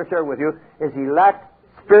lacked, I'm going to share with you, is he lacked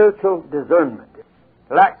spiritual discernment.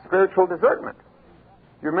 He lacked spiritual discernment.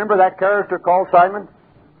 You remember that character called Simon?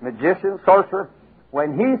 Magician, sorcerer?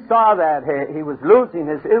 When he saw that he was losing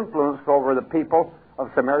his influence over the people of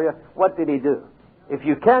Samaria, what did he do? If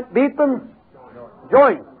you can't beat them,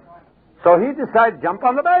 join them. So he decided to jump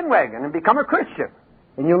on the bandwagon and become a Christian.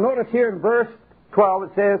 And you'll notice here in verse 12 it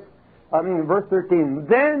says, verse 13,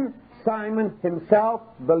 then Simon himself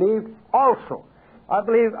believed also.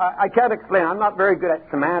 I can't explain. I'm not very good at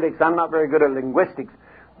semantics. I'm not very good at linguistics.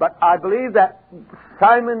 But I believe that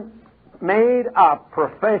Simon made a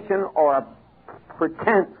profession or a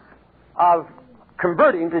pretense of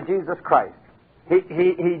converting to Jesus Christ.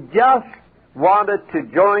 He just wanted to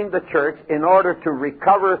join the church in order to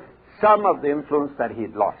recover some of the influence that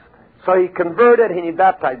he'd lost. So he converted and he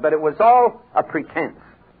baptized, but it was all a pretense.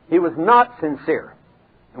 He was not sincere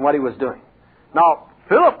in what he was doing. Now,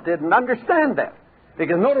 Philip didn't understand that,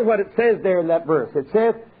 because notice what it says there in that verse. It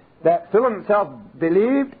says that Philip himself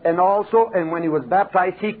believed, and when he was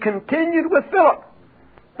baptized, he continued with Philip.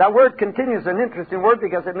 That word continue is an interesting word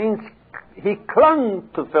because it means he clung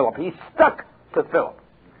to Philip. He stuck to Philip,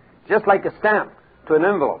 just like a stamp to an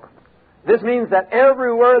envelope. This means that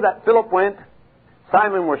everywhere that Philip went,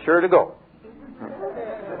 Simon was sure to go.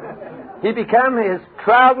 He became his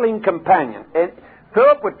traveling companion. And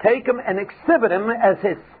Philip would take him and exhibit him as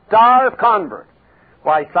his star convert.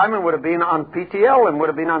 Why, Simon would have been on PTL and would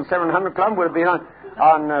have been on 700 Club, would have been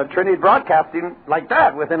on Trinity Broadcasting like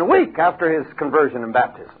that within a week after his conversion and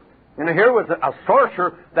baptism. You know, here was a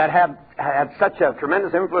sorcerer that had such a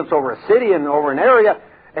tremendous influence over a city and over an area,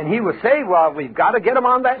 and he would say, well, we've got to get him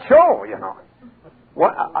on that show, you know.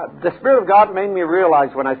 The Spirit of God made me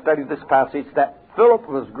realize when I studied this passage that Philip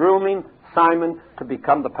was grooming Simon to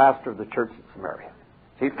become the pastor of the church at Samaria.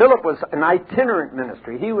 See, Philip was an itinerant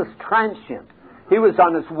ministry. He was transient. He was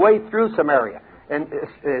on his way through Samaria. And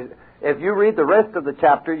if you read the rest of the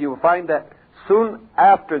chapter, you will find that soon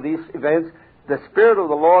after these events, the Spirit of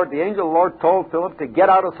the Lord, the angel of the Lord, told Philip to get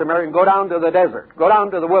out of Samaria and go down to the desert, go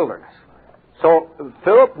down to the wilderness. So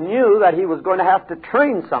Philip knew that he was going to have to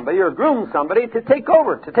train somebody or groom somebody to take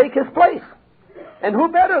over, to take his place. And who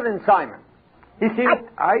better than Simon? He see,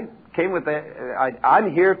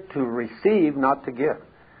 I'm here to receive, not to give.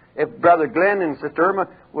 If Brother Glenn and Sister Irma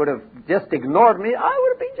would have just ignored me, I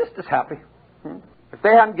would have been just as happy. If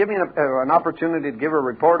they hadn't given me an opportunity to give a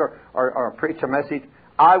report or preach a message,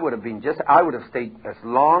 I would have stayed as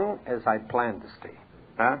long as I planned to stay.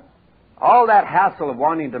 Huh? All that hassle of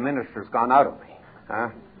wanting to minister has gone out of me. Huh?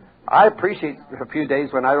 I appreciate a few days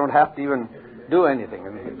when I don't have to even do anything,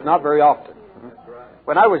 and it's not very often.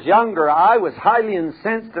 When I was younger, I was highly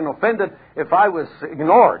incensed and offended if I was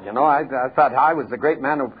ignored. You know, I thought I was the great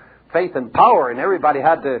man of faith and power, and everybody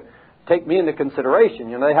had to take me into consideration.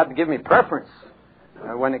 You know, they had to give me preference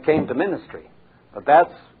when it came to ministry. But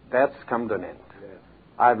that's come to an end.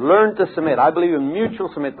 I've learned to submit. I believe in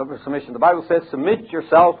mutual submission. The Bible says, submit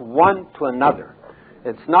yourselves one to another.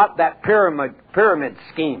 It's not that pyramid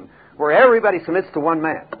scheme where everybody submits to one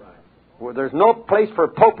man. Where there's no place for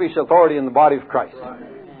popish authority in the body of Christ.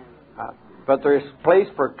 But there's place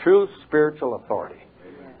for true spiritual authority.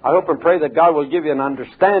 I hope and pray that God will give you an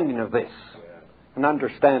understanding of this. An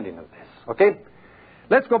understanding of this. Okay?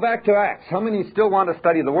 Let's go back to Acts. How many still want to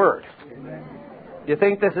study the Word? Do you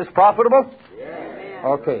think this is profitable?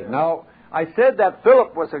 Okay, now, I said that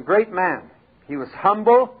Philip was a great man. He was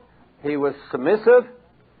humble, he was submissive,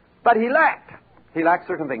 but he lacked. He lacked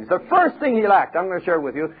certain things. The first thing he lacked, I'm going to share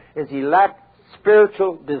with you, is he lacked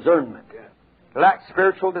spiritual discernment. He lacked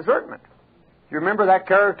spiritual discernment. You remember that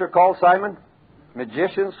character called Simon?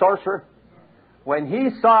 Magician, sorcerer? When he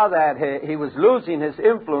saw that he was losing his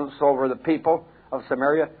influence over the people of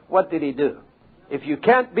Samaria, what did he do? If you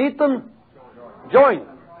can't beat them, join them.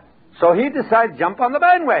 So he decided to jump on the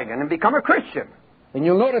bandwagon and become a Christian. And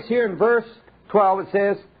you'll notice here in verse 12 it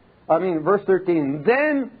says, verse 13,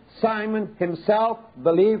 then Simon himself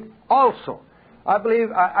believed also.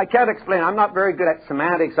 I can't explain. I'm not very good at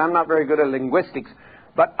semantics. I'm not very good at linguistics.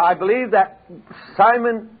 But I believe that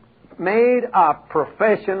Simon made a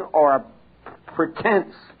profession or a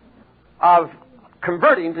pretense of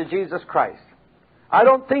converting to Jesus Christ. I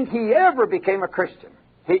don't think he ever became a Christian.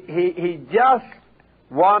 He just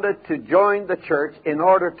wanted to join the church in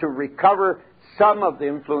order to recover some of the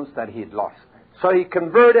influence that he'd lost. So he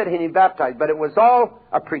converted and he baptized, but it was all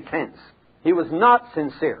a pretense. He was not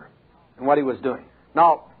sincere in what he was doing.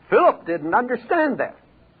 Now, Philip didn't understand that.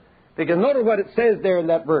 Because notice what it says there in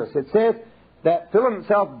that verse. It says that Philip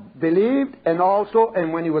himself believed, and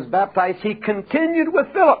when he was baptized, he continued with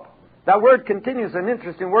Philip. That word continue is an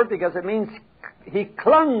interesting word because it means he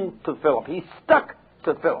clung to Philip. He stuck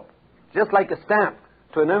to Philip, just like a stamp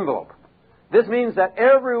to an envelope. This means that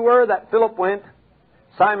everywhere that Philip went,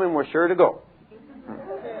 Simon was sure to go.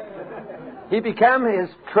 He became his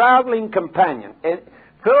traveling companion. And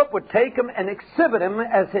Philip would take him and exhibit him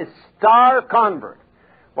as his star convert.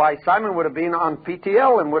 Why, Simon would have been on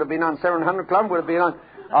PTL and would have been on 700 Club, would have been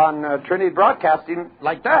on Trinity Broadcasting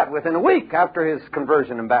like that within a week after his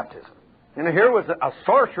conversion and baptism. You know, here was a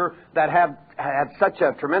sorcerer that had such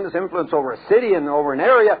a tremendous influence over a city and over an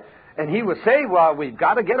area, and he would say, well, we've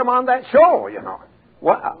got to get him on that show, you know.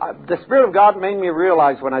 The Spirit of God made me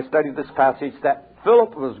realize when I studied this passage that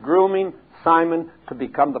Philip was grooming Simon to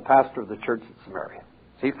become the pastor of the church at Samaria.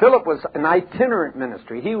 See, Philip was an itinerant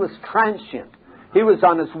ministry. He was transient. He was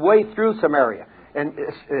on his way through Samaria. And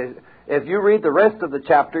if you read the rest of the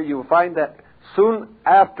chapter, you will find that soon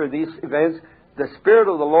after these events, the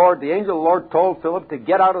Spirit of the Lord, the angel of the Lord, told Philip to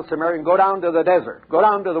get out of Samaria and go down to the desert, go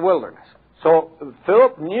down to the wilderness. So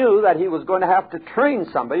Philip knew that he was going to have to train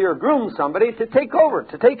somebody or groom somebody to take over,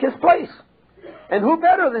 to take his place. And who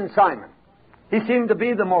better than Simon? He seemed to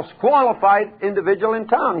be the most qualified individual in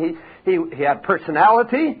town. He had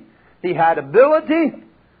personality. He had ability.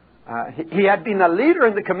 He had been a leader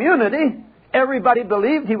in the community. Everybody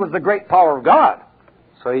believed he was the great power of God.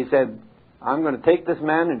 So he said, I'm going to take this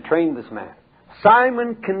man and train this man.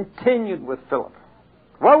 Simon continued with Philip.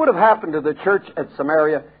 What would have happened to the church at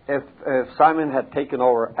Samaria if Simon had taken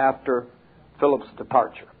over after Philip's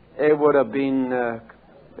departure? It would have been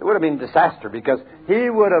disaster, because he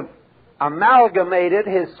would have amalgamated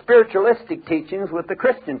his spiritualistic teachings with the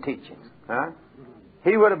Christian teachings.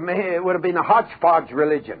 It would have been a hodgepodge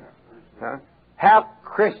religion, half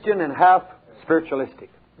Christian and half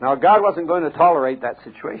spiritualistic. Now, God wasn't going to tolerate that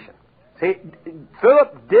situation. See,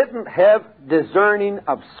 Philip didn't have discerning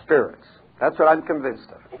of spirits. That's what I'm convinced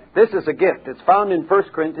of. This is a gift. It's found in 1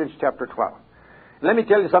 Corinthians chapter 12. Let me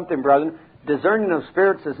tell you something, brethren. Discerning of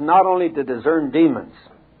spirits is not only to discern demons.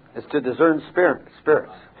 It's to discern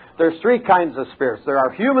spirits. There's three kinds of spirits. There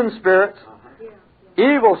are human spirits,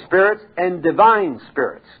 evil spirits, and divine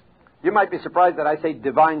spirits. You might be surprised that I say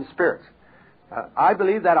divine spirits. I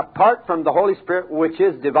believe that apart from the Holy Spirit, which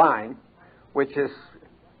is divine, which is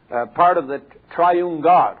part of the triune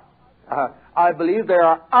God, I believe there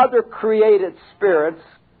are other created spirits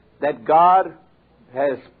that God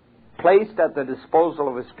has placed at the disposal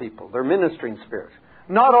of His people. They're ministering spirits.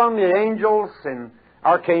 Not only angels and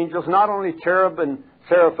archangels, not only cherub and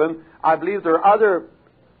seraphim. I believe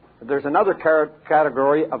there's another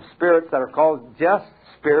category of spirits that are called just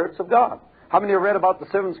spirits of God. How many have read about the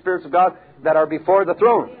 7 spirits of God that are before the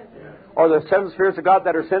throne? Or the 7 spirits of God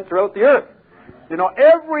that are sent throughout the earth? You know,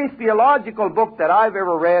 every theological book that I've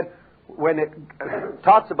ever read, when it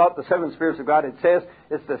talks about the 7 spirits of God, it says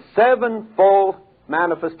it's the 7-fold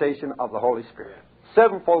manifestation of the Holy Spirit.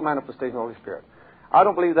 7-fold manifestation of the Holy Spirit. I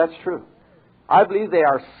don't believe that's true. I believe they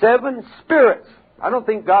are 7 spirits. I don't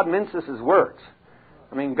think God minces His words.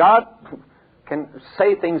 I mean, God can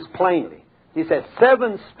say things plainly. He says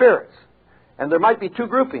 7 spirits. And there might be 2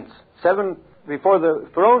 groupings. 7 before the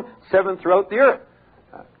throne, 7 throughout the earth.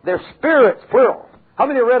 They're spirits, plural. How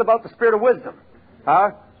many have read about the spirit of wisdom?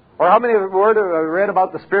 Or how many have read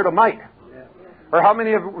about the spirit of might? Or how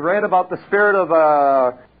many have read about the spirit of...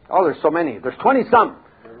 there's so many. There's 20-some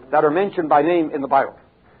that are mentioned by name in the Bible.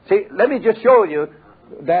 See, let me just show you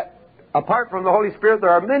that apart from the Holy Spirit, there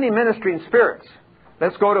are many ministering spirits.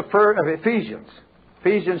 Let's go to Ephesians.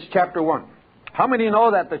 Ephesians chapter 1. How many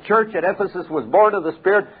know that the church at Ephesus was born of the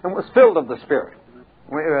Spirit and was filled of the Spirit?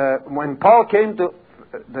 When Paul came to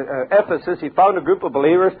Ephesus, he found a group of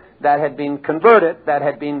believers that had been converted, that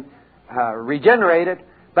had been regenerated.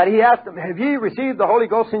 But he asked them, have ye received the Holy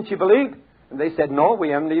Ghost since you believed? And they said, no, we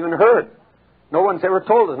haven't even heard. No one's ever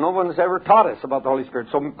told us. No one's ever taught us about the Holy Spirit.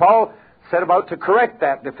 So Paul set about to correct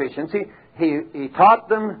that deficiency. He taught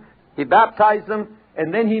them, he baptized them,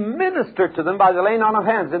 and then he ministered to them by the laying on of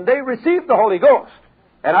hands. And they received the Holy Ghost.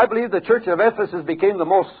 And I believe the church of Ephesus became the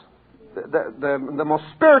most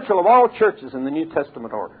spiritual of all churches in the New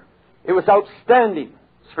Testament order. It was outstanding,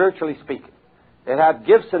 spiritually speaking. It had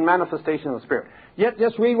gifts and manifestations of the Spirit. Yet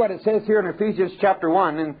just read what it says here in Ephesians chapter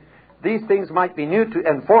 1, and these things might be new to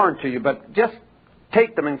and foreign to you, but just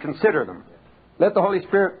take them and consider them. Let the Holy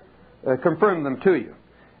Spirit confirm them to you.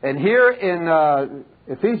 And here in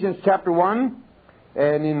Ephesians chapter 1,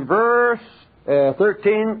 and in verse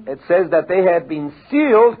 13, it says that they had been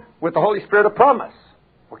sealed with the Holy Spirit of promise.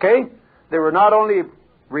 Okay? They were not only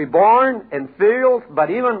reborn and filled, but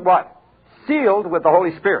even what? sealed with the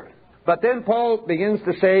Holy Spirit. But then Paul begins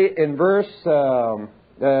to say in verse 15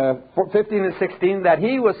 and 16 that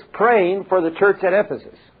he was praying for the church at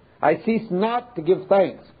Ephesus. I cease not to give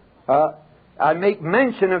thanks. I make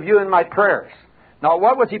mention of you in my prayers. Now,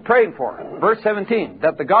 what was he praying for? Verse 17,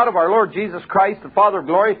 that the God of our Lord Jesus Christ, the Father of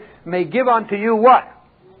glory, may give unto you what?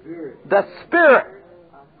 The Spirit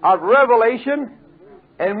of revelation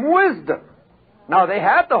and wisdom. Now, they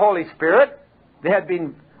had the Holy Spirit. They had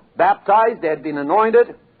been baptized. They had been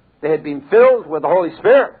anointed. They had been filled with the Holy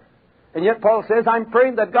Spirit. And yet Paul says, I'm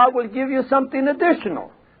praying that God will give you something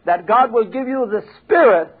additional. That God will give you the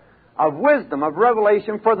Spirit of wisdom, of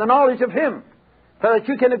revelation for the knowledge of Him. So that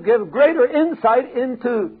you can give greater insight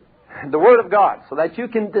into the Word of God. So that you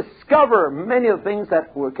can discover many of the things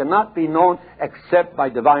that cannot be known except by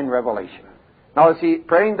divine revelation. Now is he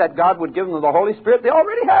praying that God would give them the Holy Spirit? They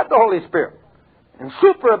already have the Holy Spirit. In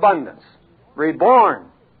superabundance. Reborn,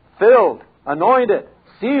 filled, anointed,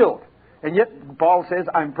 sealed. And yet Paul says,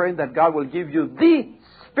 I'm praying that God will give you the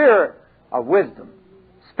Spirit of wisdom.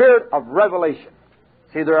 Spirit of revelation.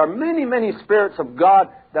 See, there are many, many spirits of God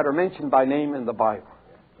that are mentioned by name in the Bible.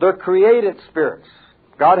 They're created spirits.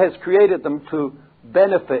 God has created them to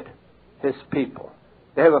benefit His people.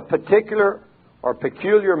 They have a particular or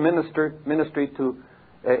peculiar ministry to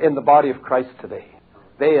in the body of Christ today.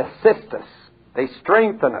 They assist us. They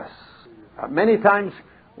strengthen us. Many times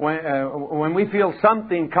when we feel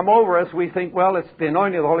something come over us, we think, well, it's the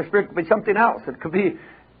anointing of the Holy Spirit. It could be something else. It could be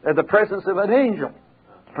the presence of an angel.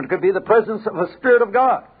 It could be the presence of a Spirit of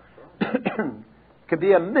God. It could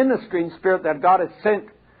be a ministering spirit that God has sent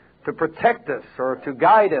to protect us or to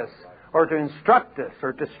guide us or to instruct us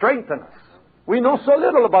or to strengthen us. We know so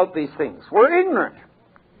little about these things. We're ignorant.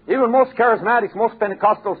 Even most charismatics, most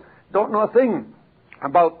Pentecostals don't know a thing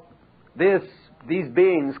about these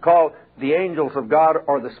beings called the angels of God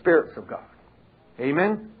or the spirits of God.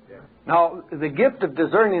 Amen? Yeah. Now, the gift of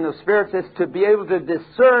discerning of spirits is to be able to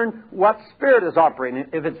discern what spirit is operating.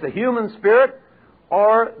 If it's the human spirit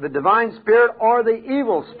or the divine spirit or the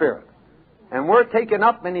evil spirit. And we're taken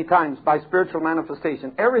up many times by spiritual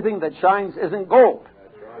manifestation. Everything that shines isn't gold.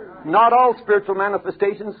 Not all spiritual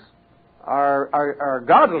manifestations are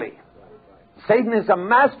godly. Satan is a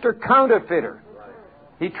master counterfeiter.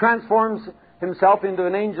 He transforms himself into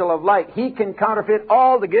an angel of light. He can counterfeit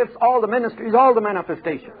all the gifts, all the ministries, all the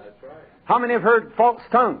manifestations. How many have heard false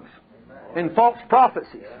tongues and false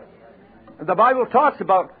prophecies? The Bible talks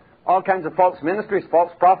about all kinds of false ministries,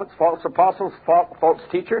 false prophets, false apostles, false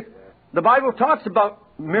teachers. The Bible talks about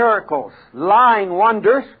miracles, lying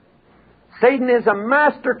wonders. Satan is a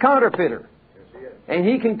master counterfeiter. And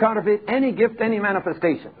he can counterfeit any gift, any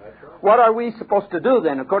manifestation. What are we supposed to do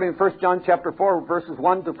then, according to 1 John chapter 4, verses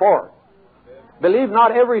 1 to 4? Believe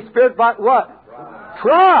not every spirit, but what?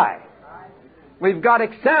 Try. We've got to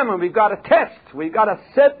examine, we've got to test, we've got to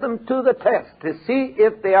set them to the test to see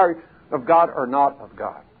if they are of God or not of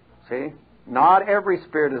God. See? Not every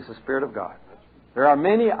spirit is the Spirit of God. There are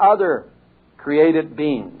many other created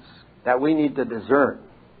beings that we need to discern.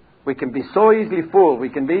 We can be so easily fooled. We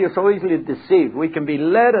can be so easily deceived. We can be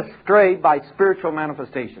led astray by spiritual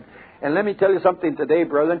manifestation. And let me tell you something today,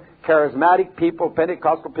 brethren. Charismatic people,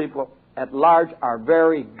 Pentecostal people at large are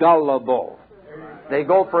very gullible. They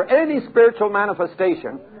go for any spiritual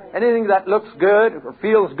manifestation. Anything that looks good or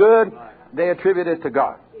feels good, they attribute it to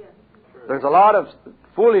God. There's a lot of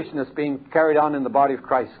foolishness being carried on in the body of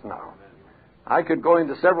Christ now. I could go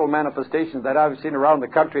into several manifestations that I've seen around the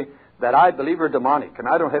country that I believe are demonic, and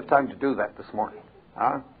I don't have time to do that this morning.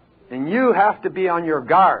 And you have to be on your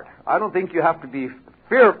guard. I don't think you have to be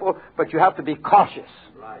fearful, but you have to be cautious.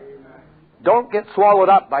 Don't get swallowed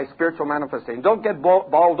up by spiritual manifestation. Don't get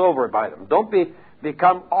bowled over by them. Don't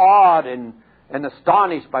become awed and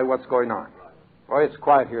astonished by what's going on. Boy, it's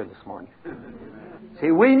quiet here this morning.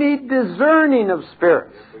 See, we need discerning of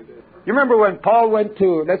spirits. You remember when Paul went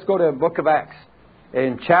to, let's go to the book of Acts,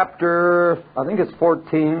 in chapter, I think it's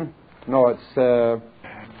 14. No, it's,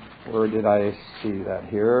 where did I see that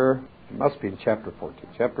here? It must be in chapter 14.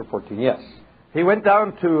 Chapter 14, yes. He went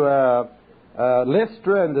down to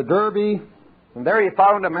Lystra and the Derbe, and there he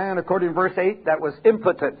found a man, according to verse 8, that was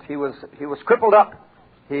impotent. He was crippled up.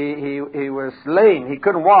 He was lame. He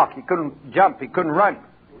couldn't walk. He couldn't jump. He couldn't run.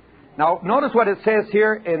 Now, notice what it says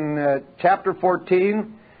here in chapter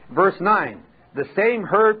 14, verse 9. The same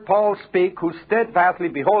heard Paul speak, who steadfastly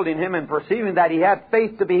beholding him and perceiving that he had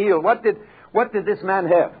faith to be healed. What did this man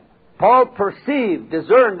have? Paul perceived,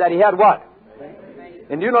 discerned that he had what?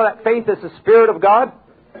 And you know that faith is the Spirit of God?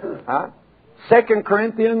 2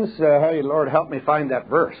 Corinthians, hey, Lord, help me find that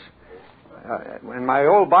verse. In my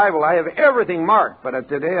old Bible, I have everything marked, but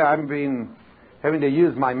today I'm having to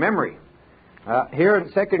use my memory. Here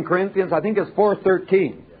in 2 Corinthians, I think it's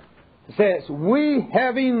 4:13. It says, we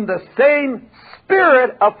having the same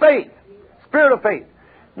spirit of faith. Spirit of faith.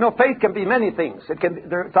 You know, faith can be many things.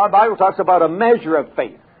 The Bible talks about a measure of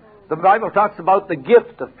faith. The Bible talks about the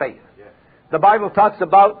gift of faith. The Bible talks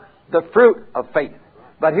about the fruit of faith.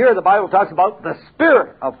 But here the Bible talks about the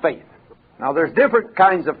spirit of faith. Now there's different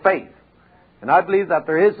kinds of faith. And I believe that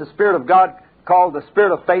there is the Spirit of God called the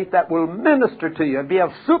Spirit of faith that will minister to you and be a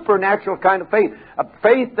supernatural kind of faith. A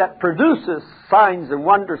faith that produces signs and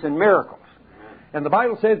wonders and miracles. And the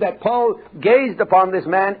Bible says that Paul gazed upon this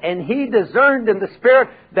man and he discerned in the Spirit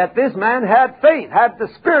that this man had faith, had the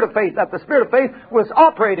Spirit of faith, that the Spirit of faith was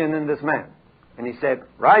operating in this man. And he said,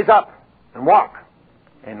 rise up and walk.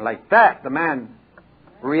 And like that, the man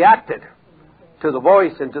reacted to the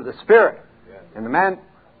voice and to the Spirit. And the man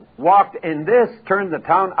walked, and this turned the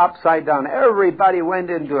town upside down. Everybody went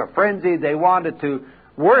into a frenzy. They wanted to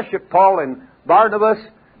worship Paul and Barnabas.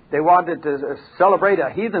 They wanted to celebrate a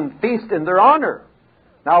heathen feast in their honor.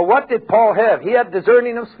 Now, what did Paul have? He had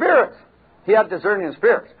discerning of spirits. He had discerning of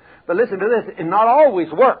spirits. But listen to this, it not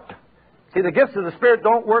always worked. See, the gifts of the Spirit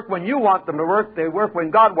don't work when you want them to work. They work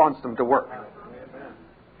when God wants them to work.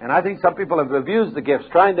 And I think some people have abused the gifts,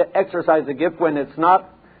 trying to exercise the gift when it's not,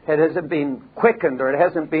 it hasn't been quickened or it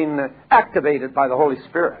hasn't been activated by the Holy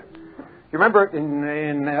Spirit. You remember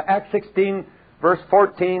in Acts 16, verse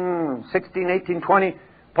 14, 16, 18, 20,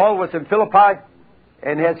 Paul was in Philippi,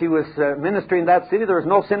 and as he was ministering in that city, there was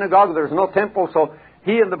no synagogue, there was no temple, so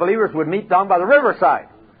he and the believers would meet down by the riverside.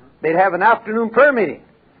 They'd have an afternoon prayer meeting.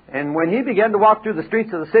 And when he began to walk through the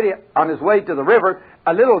streets of the city on his way to the river,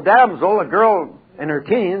 a little damsel, a girl in her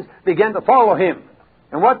teens, began to follow him.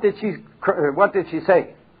 And what did she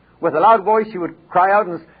say? With a loud voice, she would cry out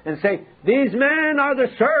and say, these men are the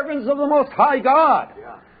servants of the Most High God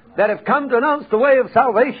that have come to announce the way of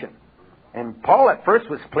salvation. And Paul at first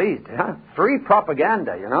was pleased. Free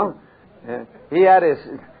propaganda, you know.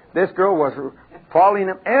 This girl was following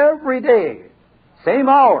him every day, same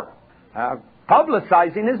hour,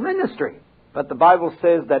 publicizing his ministry. But the Bible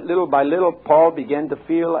says that little by little, Paul began to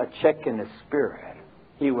feel a check in his spirit.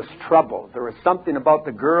 He was troubled. There was something about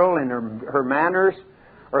the girl and her manners,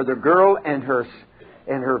 or the girl and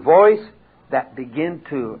her voice, that began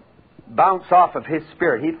to bounce off of his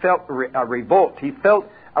spirit. He felt a revolt. He felt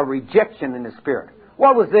a rejection in his spirit.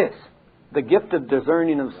 What was this? The gift of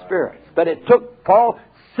discerning of spirits. But it took Paul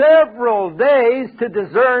several days to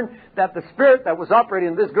discern that the spirit that was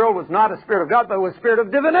operating in this girl was not a spirit of God, but was a spirit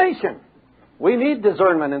of divination. We need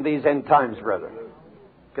discernment in these end times, brethren.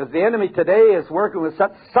 Because the enemy today is working with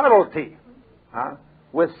such subtlety,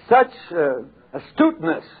 with such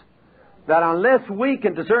astuteness, that unless we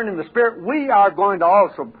can discern in the Spirit, we are going to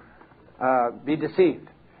also be deceived,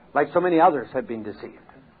 like so many others have been deceived.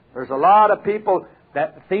 There's a lot of people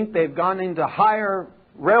that think they've gone into higher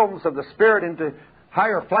realms of the Spirit, into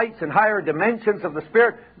higher flights and higher dimensions of the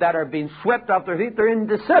Spirit, that are being swept off their feet. They're in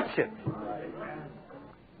deception.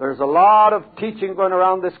 There's a lot of teaching going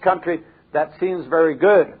around this country that seems very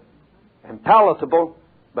good and palatable,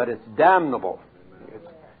 but it's damnable.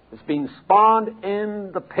 It's being spawned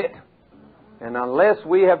in the pit. And unless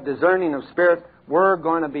we have discerning of spirit, we're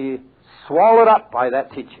going to be swallowed up by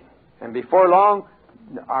that teaching. And before long,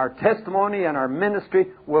 our testimony and our ministry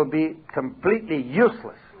will be completely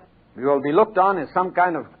useless. We will be looked on as some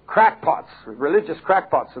kind of crackpots, religious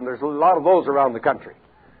crackpots, and there's a lot of those around the country.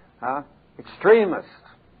 Extremists,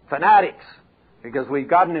 fanatics, because we've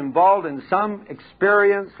gotten involved in some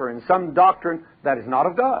experience or in some doctrine that is not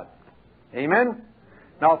of God. Amen?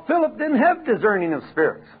 Now, Philip didn't have discerning of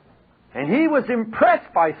spirits, and he was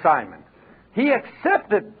impressed by Simon. He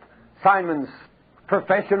accepted Simon's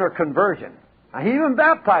profession or conversion. He even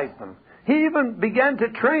baptized them. He even began to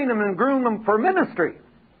train them and groom them for ministry.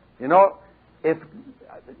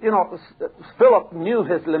 Philip knew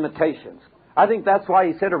his limitations. I think that's why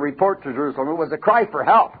he sent a report to Jerusalem. It was a cry for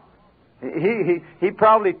help. He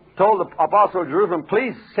probably told the apostle of Jerusalem,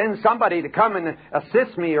 please send somebody to come and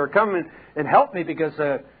assist me or come and help me, because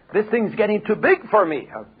this thing's getting too big for me.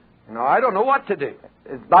 I don't know what to do.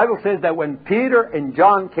 The Bible says that when Peter and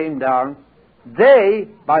John came down, they,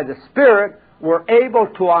 by the Spirit, were able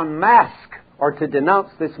to unmask or to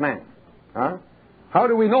denounce this man. How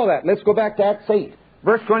do we know that? Let's go back to Acts 8,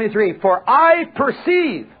 verse 23. For I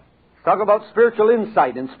perceive, talk about spiritual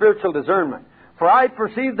insight and spiritual discernment. For I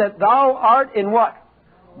perceive that thou art in what?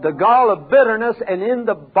 The gall of bitterness and in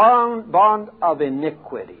the bond of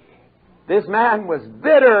iniquity. This man was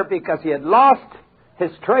bitter because he had lost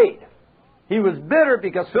his trade. He was bitter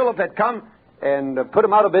because Philip had come and put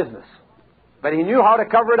him out of business. But he knew how to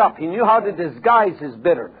cover it up. He knew how to disguise his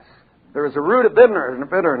bitterness. There was a root of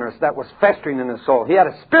bitterness that was festering in his soul. He had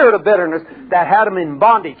a spirit of bitterness that had him in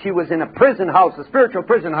bondage. He was in a prison house, a spiritual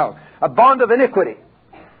prison house, a bond of iniquity.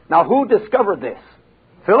 Now, who discovered this?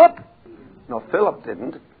 Philip? No, Philip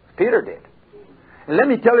didn't. Peter did. And let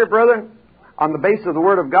me tell you, brethren, on the basis of the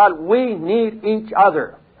Word of God, we need each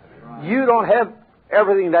other. You don't have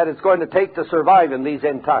everything that it's going to take to survive in these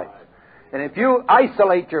end times. And if you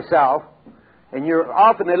isolate yourself, and you're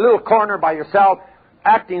off in a little corner by yourself,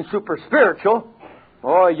 acting super spiritual,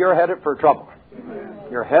 oh, you're headed for trouble.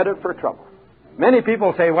 You're headed for trouble. Many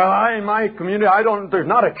people say, well, in my community, there's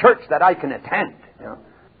not a church that I can attend. You know,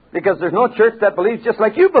 because there's no church that believes just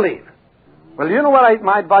like you believe. Well, you know what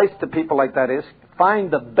my advice to people like that is? Find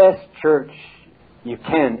the best church you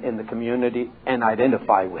can in the community and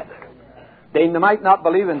identify with it. They might not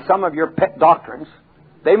believe in some of your pet doctrines.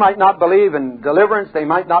 They might not believe in deliverance. They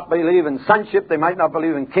might not believe in sonship. They might not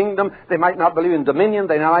believe in kingdom. They might not believe in dominion.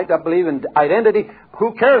 They might not believe in identity.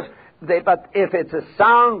 Who cares? But if it's a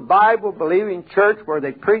sound Bible-believing church where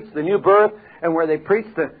they preach the new birth and where they preach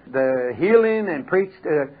the healing and preach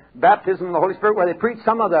the baptism of the Holy Spirit, where they preach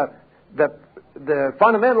some of the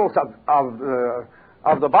fundamentals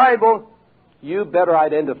of the Bible, you better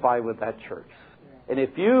identify with that church. And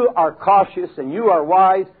if you are cautious and you are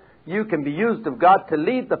wise, you can be used of God to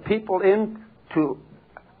lead the people into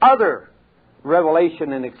other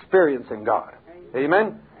revelation and experience in God.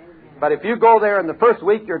 Amen? But if you go there in the first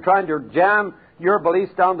week, you're trying to jam your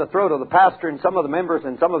beliefs down the throat of the pastor and some of the members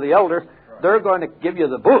and some of the elders, they're going to give you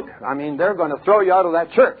the boot. I mean, they're going to throw you out of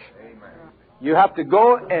that church. You have to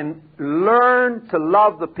go and learn to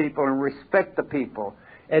love the people and respect the people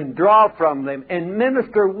and draw from them and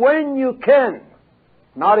minister when you can,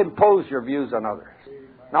 not impose your views on others.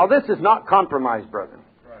 Now, this is not compromise, brethren.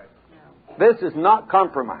 This is not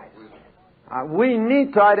compromise. We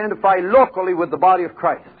need to identify locally with the body of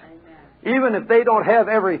Christ, even if they don't have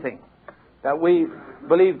everything that we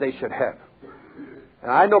believe they should have. And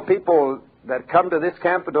I know people that come to this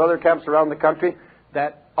camp and to other camps around the country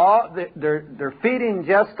that they're feeding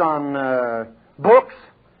just on books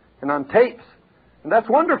and on tapes, and that's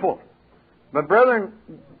wonderful. But, brethren,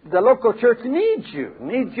 the local church needs you,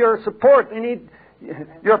 needs your support. They need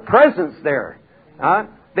your presence there.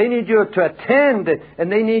 They need you to attend,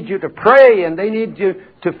 and they need you to pray, and they need you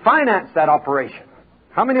to finance that operation.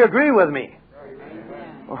 How many agree with me?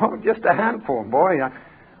 Oh, just a handful, boy.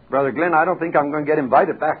 Brother Glenn, I don't think I'm going to get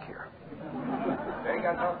invited back here. They ain't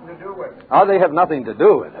got nothing to do with it. Oh, they have nothing to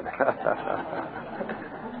do with it.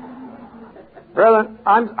 Brethren,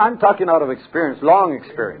 I'm talking out of experience, long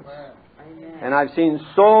experience. And I've seen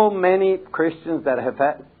so many Christians that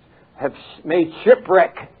have made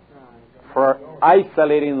shipwreck for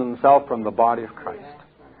isolating themselves from the body of Christ.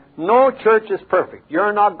 No church is perfect.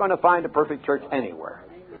 You're not going to find a perfect church anywhere.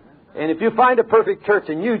 And if you find a perfect church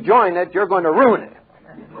and you join it, you're going to ruin it.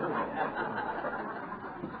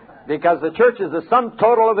 Because the church is the sum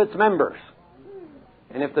total of its members.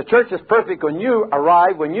 And if the church is perfect when you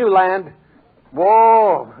arrive, when you land,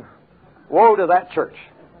 woe to that church.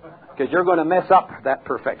 Because you're going to mess up that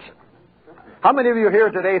perfection. How many of you here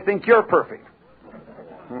today think you're perfect?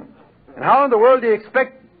 And how in the world do you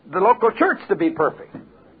expect the local church to be perfect?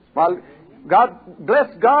 Well, God, bless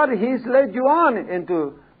God, He's led you on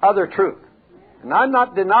into other truth. And I'm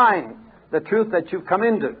not denying the truth that you've come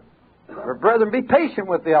into. But brethren, be patient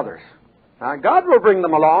with the others. God will bring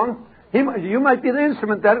them along. You might be the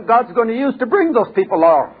instrument that God's going to use to bring those people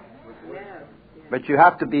along. But you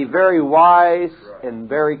have to be very wise and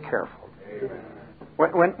very careful.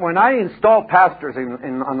 When I install pastors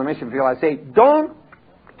on the mission field, I say, don't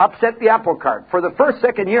upset the apple cart. For the first,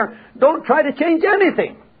 second year, don't try to change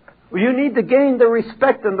anything. You need to gain the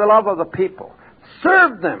respect and the love of the people.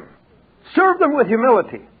 Serve them. Serve them with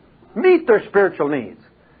humility. Meet their spiritual needs.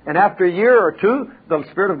 And after a year or two, the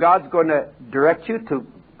Spirit of God's going to direct you to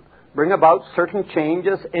bring about certain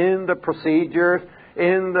changes in the procedures,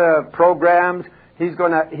 in the programs. He's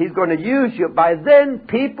going to use you. By then,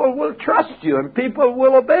 people will trust you and people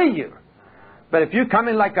will obey you. But if you come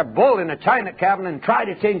in like a bull in a china cabinet and try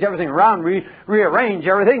to change everything around, rearrange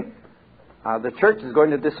everything, the church is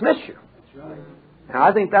going to dismiss you. And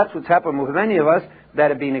I think that's what's happened with many of us that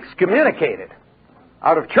have been excommunicated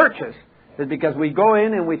out of churches, is because we go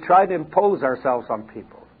in and we try to impose ourselves on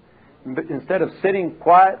people. Instead of sitting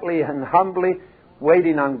quietly and humbly,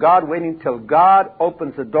 waiting on God, waiting till God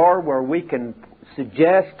opens the door where we can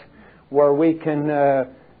suggest, where we can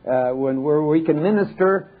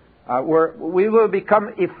minister, where we will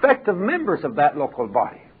become effective members of that local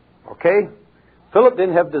body. Okay? Philip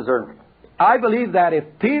didn't have discernment. I believe that if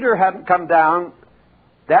Peter hadn't come down,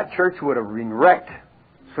 that church would have been wrecked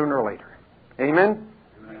sooner or later. Amen?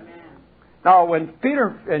 Amen. Now, when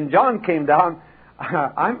Peter and John came down,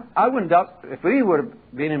 I wouldn't doubt, if we would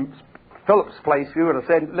have been in Philip's place, we would have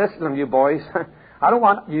said, listen, you boys, I don't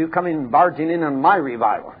want you coming barging in on my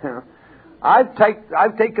revival. I've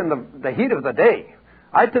taken the heat of the day.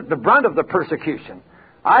 I took the brunt of the persecution.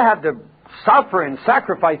 I had to suffer and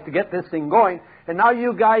sacrifice to get this thing going. And now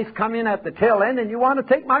you guys come in at the tail end and you want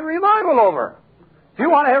to take my revival over. If you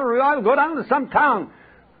want to have a revival, go down to some town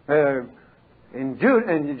in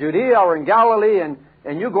Judea or in Galilee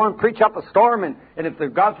and you go and preach up a storm. And if the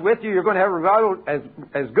God's with you, you're going to have a revival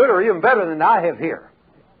as good or even better than I have here.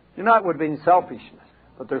 You know, it would have been selfishness.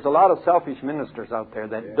 But there's a lot of selfish ministers out there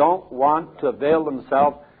that don't want to avail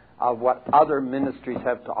themselves of what other ministries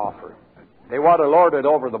have to offer. They want to lord it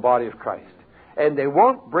over the body of Christ. And they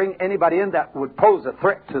won't bring anybody in that would pose a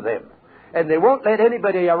threat to them. And they won't let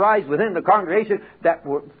anybody arise within the congregation that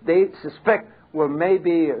they suspect will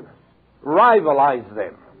maybe rivalize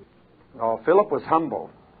them. Oh, Philip was humble.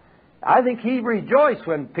 I think he rejoiced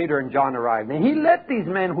when Peter and John arrived. And he let these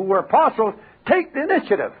men who were apostles take the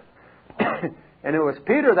initiative. And it was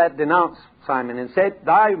Peter that denounced Simon and said,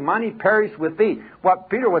 thy money perish with thee. What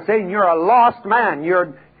Peter was saying, you're a lost man.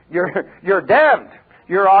 You're damned.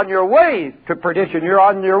 You're on your way to perdition. You're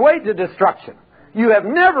on your way to destruction. You have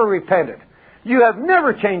never repented. You have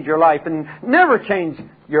never changed your life and never changed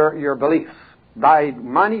your beliefs. Thy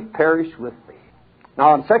money perish with thee.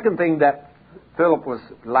 Now, the second thing that Philip was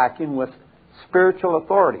lacking was spiritual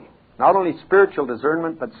authority. Not only spiritual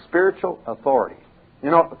discernment, but spiritual authority. You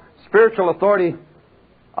know, spiritual authority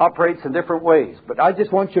operates in different ways. But I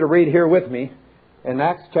just want you to read here with me in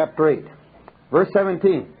Acts chapter 8, verse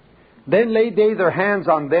 17. Then laid they their hands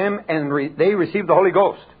on them, and they received the Holy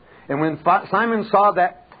Ghost. And when Simon saw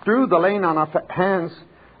that through the laying on of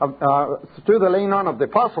the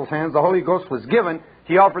apostles' hands, the Holy Ghost was given,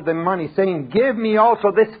 he offered them money, saying, give me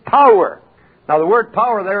also this power. Now, the word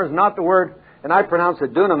power there is not the word, and I pronounce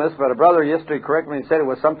it dunamis, but a brother yesterday corrected me and said it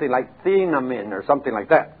was something like thenamin or something like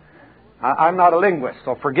that. I'm not a linguist,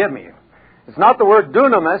 so forgive me. It's not the word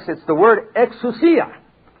dunamis, it's the word exousia.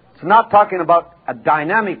 It's not talking about a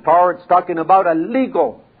dynamic power, it's talking about a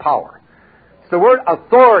legal power. It's the word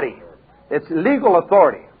authority. It's legal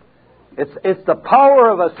authority. It's the power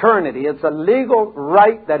of eternity. It's a legal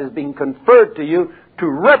right that is being conferred to you to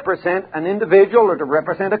represent an individual or to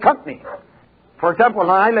represent a company. For example, when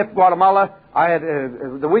I left Guatemala, I had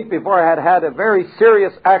the week before I had a very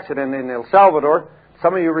serious accident in El Salvador.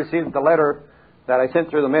 Some of you received the letter that I sent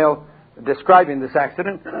through the mail describing this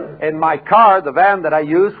accident. And my car, the van that I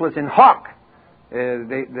used, was in hock.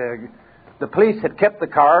 The police had kept the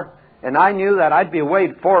car, and I knew that I'd be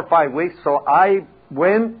away 4 or 5 weeks, so I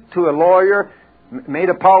went to a lawyer, made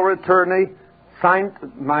a power of attorney, signed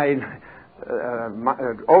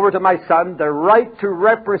over to my son the right to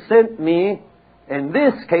represent me in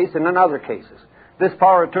this case and in other cases. This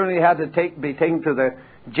power of attorney had to be taken to the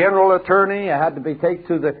general attorney. It had to be taken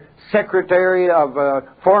to the secretary of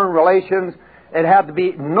foreign relations. It had to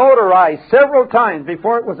be notarized several times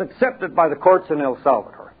before it was accepted by the courts in El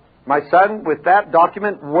Salvador. My son, with that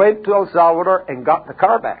document, went to El Salvador and got the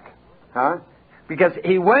car back. Because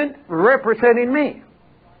he went representing me.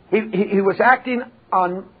 He was acting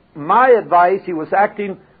on my advice. He was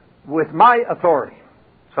acting with my authority.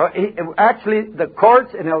 So actually, the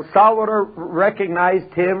courts in El Salvador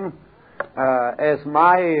recognized him as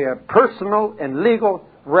my personal and legal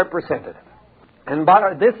representative. And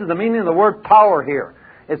this is the meaning of the word power here.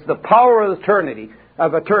 It's the power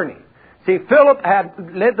of attorney. See, Philip had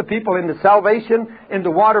led the people into salvation,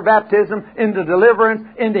 into water baptism, into deliverance,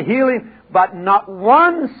 into healing, but not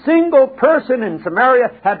one single person in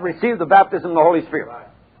Samaria had received the baptism of the Holy Spirit.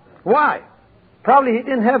 Why? Probably he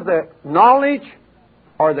didn't have the knowledge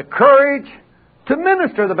or the courage to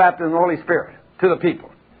minister the baptism of the Holy Spirit to the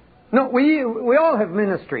people. No, we all have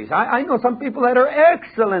ministries. I know some people that are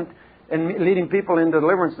excellent in leading people into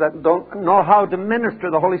deliverance that don't know how to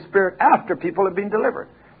minister the Holy Spirit after people have been delivered.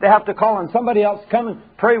 They have to call on somebody else, come and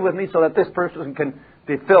pray with me so that this person can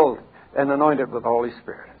be filled and anointed with the Holy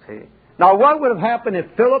Spirit. See? Now, what would have happened if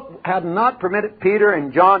Philip had not permitted Peter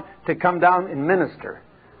and John to come down and minister?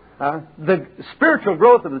 The spiritual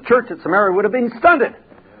growth of the church at Samaria would have been stunted.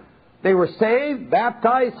 They were saved,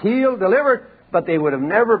 baptized, healed, delivered, but they would have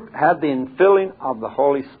never had the infilling of the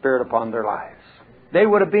Holy Spirit upon their lives. They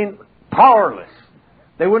would have been powerless.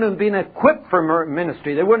 They wouldn't have been equipped for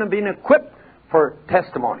ministry. They wouldn't have been equipped for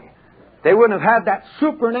testimony. They wouldn't have had that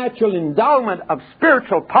supernatural endowment of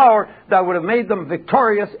spiritual power that would have made them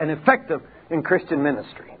victorious and effective in Christian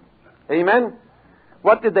ministry. Amen?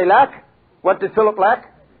 What did they lack? What did Philip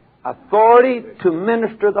lack? Authority to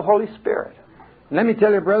minister the Holy Spirit. Let me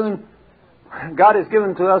tell you, brethren, God has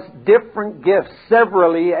given to us different gifts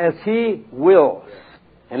severally as He wills.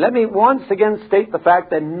 And let me once again state the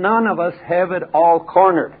fact that none of us have it all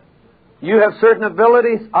cornered. You have certain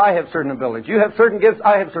abilities, I have certain abilities. You have certain gifts,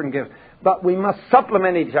 I have certain gifts. But we must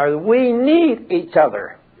supplement each other. We need each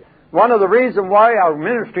other. One of the reasons why our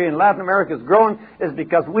ministry in Latin America has grown is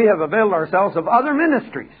because we have availed ourselves of other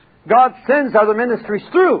ministries. God sends other ministries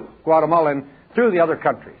through Guatemala and through the other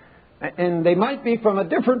countries. And they might be from a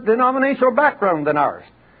different denominational background than ours.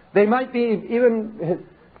 They might be even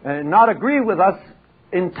not agree with us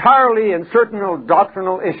entirely in certain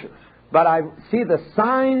doctrinal issues. But I see the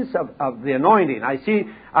signs of the anointing.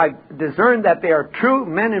 I discern that they are true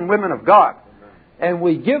men and women of God. And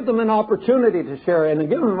we give them an opportunity to share and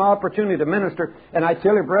give them an opportunity to minister. And I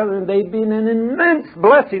tell you, brethren, they've been an immense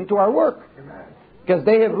blessing to our work. Because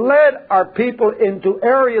they have led our people into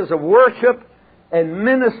areas of worship and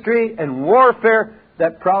ministry and warfare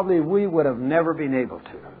that probably we would have never been able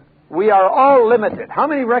to. We are all limited. How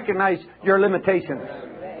many recognize your limitations?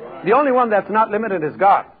 The only one that's not limited is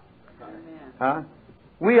God. Huh?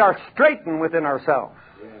 We are straitened within ourselves.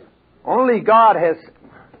 Only God has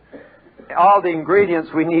all the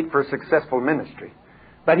ingredients we need for successful ministry.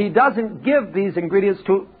 But He doesn't give these ingredients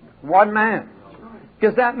to one man.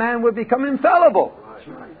 Because that man would become infallible.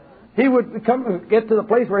 He would get to the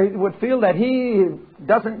place where he would feel that he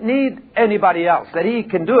doesn't need anybody else, that he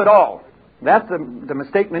can do it all. That's the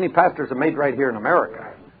mistake many pastors have made right here in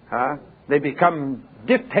America. They become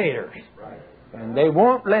dictators. And they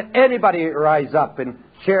won't let anybody rise up and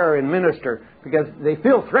share and minister because they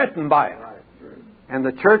feel threatened by it. And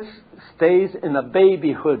the church stays in a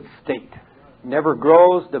babyhood state. Never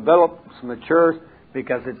grows, develops, matures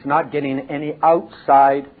because it's not getting any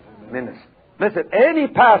outside ministry. Listen, any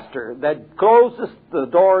pastor that closes the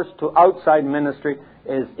doors to outside ministry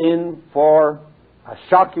is in for a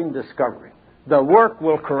shocking discovery. The work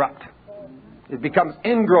will corrupt. It becomes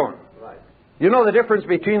ingrown. You know the difference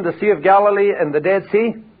between the Sea of Galilee and the Dead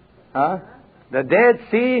Sea? The Dead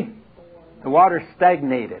Sea, the water's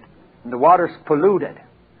stagnated. And the water's polluted.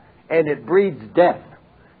 And it breeds death.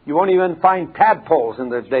 You won't even find tadpoles in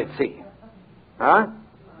the Dead Sea.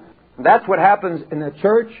 That's what happens in a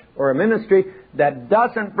church or a ministry that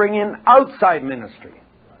doesn't bring in outside ministry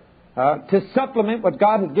to supplement what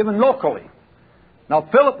God has given locally. Now,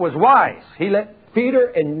 Philip was wise. He let Peter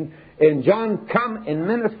and John come and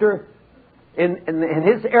minister in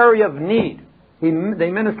his area of need. They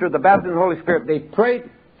ministered the baptism of the Holy Spirit. They prayed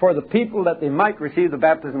for the people that they might receive the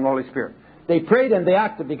baptism of the Holy Spirit. They prayed and they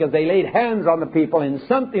acted because they laid hands on the people, and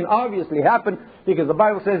something obviously happened because the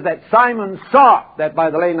Bible says that Simon saw that by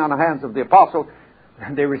the laying on of hands of the apostle,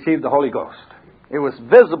 they received the Holy Ghost. It was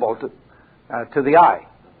visible to the eye.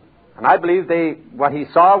 And I believe what he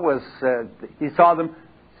saw was, he saw them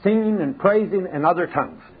singing and praising in other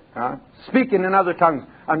tongues, speaking in other tongues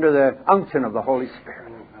under the unction of the Holy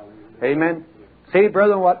Spirit. Amen. See,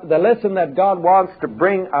 brethren, what the lesson that God wants to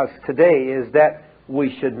bring us today is that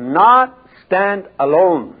we should not stand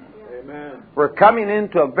alone. Amen. We're coming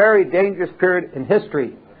into a very dangerous period in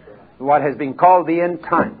history, what has been called the end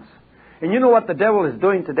times. And you know what the devil is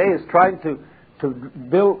doing today is trying to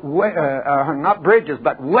build, not bridges,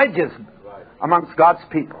 but wedges amongst God's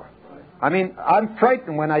people. I mean, I'm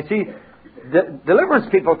frightened when I see deliverance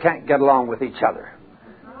people can't get along with each other.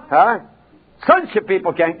 Sonship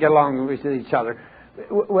people can't get along with each other.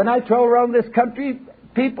 When I travel around this country,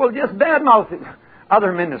 people just badmouth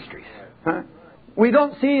other ministries. We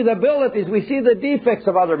don't see the abilities, we see the defects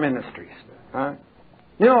of other ministries.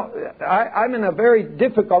 You know, I'm in a very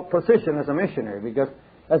difficult position as a missionary because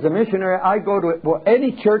as a missionary I go to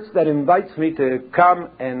any church that invites me to come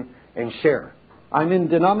and share. I'm in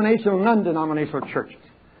denominational, non-denominational churches.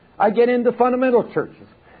 I get into fundamental churches,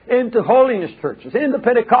 into holiness churches, into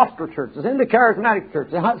Pentecostal churches, into charismatic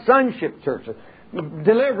churches, sonship churches,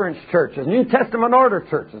 deliverance churches, New Testament order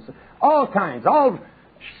churches, all kinds, all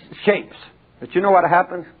shapes. But you know what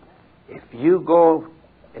happens? If you go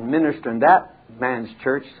and minister in that man's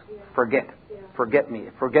church, forget me.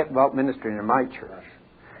 Forget about ministering in my church.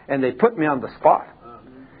 And they put me on the spot.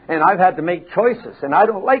 And I've had to make choices. And I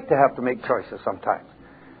don't like to have to make choices sometimes.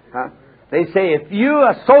 They say, if you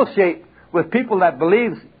associate with people that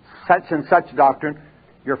believe such and such doctrine,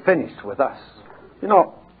 you're finished with us. You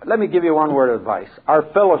know, let me give you one word of advice. Our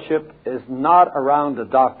fellowship is not around a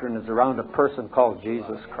doctrine, it's around a person called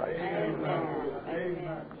Jesus Christ.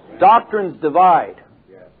 Doctrines divide.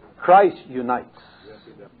 Christ unites.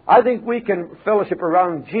 I think we can fellowship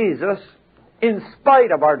around Jesus in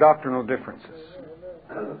spite of our doctrinal differences.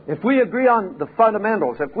 If we agree on the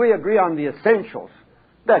fundamentals, if we agree on the essentials,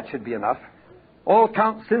 that should be enough. Old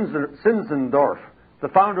Count Zinzendorf, the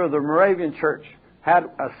founder of the Moravian Church, had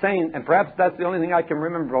a saying, and perhaps that's the only thing I can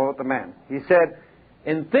remember about the man. He said,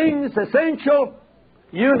 in things essential,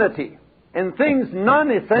 unity. In things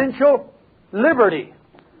non-essential, liberty.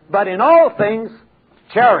 But in all things,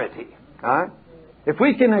 charity. If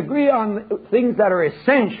we can agree on things that are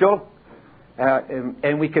essential,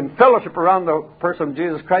 and we can fellowship around the person of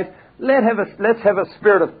Jesus Christ, let's have a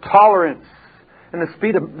spirit of tolerance and a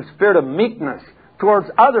spirit of meekness towards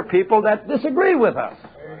other people that disagree with us.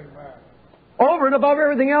 Over and above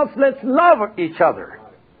everything else, let's love each other.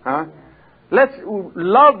 Let's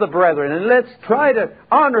love the brethren, and let's try to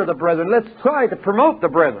honor the brethren. Let's try to promote the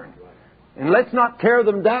brethren. And let's not tear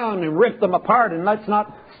them down and rip them apart, and let's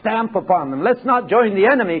not stamp upon them. Let's not join the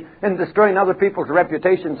enemy in destroying other people's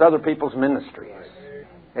reputations, other people's ministries.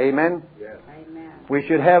 Amen? We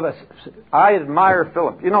should have I admire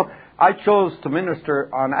Philip. You know, I chose to minister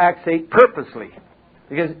on Acts 8 purposely,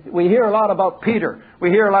 because we hear a lot about Peter.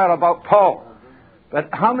 We hear a lot about Paul. But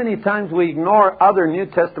how many times we ignore other New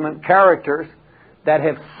Testament characters that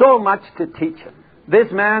have so much to teach us? This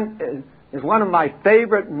man is one of my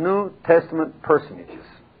favorite New Testament personages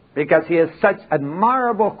because he has such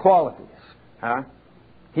admirable qualities.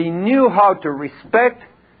 He knew how to respect,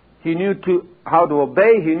 he knew how to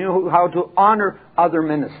obey, he knew how to honor other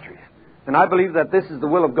ministries. And I believe that this is the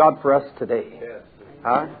will of God for us today.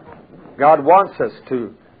 God wants us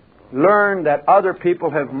to learn that other people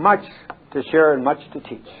have much to share and much to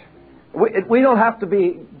teach. We don't have to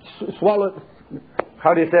be swallowed,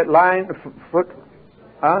 how do you say it, line, hook,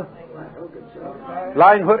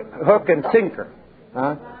 and sinker.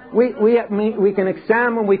 We can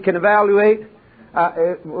examine, we can evaluate.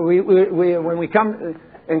 When we come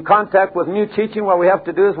in contact with new teaching, what we have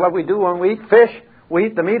to do is what we do when we eat fish. We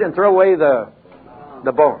eat the meat and throw away the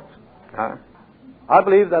bones. I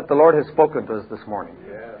believe that the Lord has spoken to us this morning.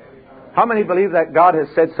 How many believe that God has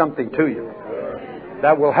said something to you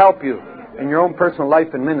that will help you in your own personal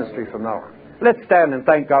life and ministry from now on? Let's stand and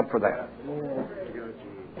thank God for that.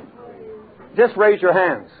 Just raise your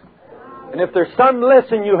hands. And if there's some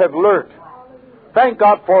lesson you have learned, thank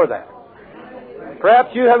God for that.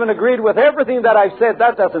 Perhaps you haven't agreed with everything that I've said.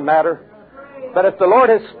 That doesn't matter. But if the Lord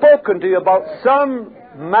has spoken to you about some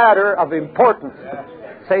matter of importance,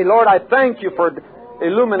 say, Lord, I thank you for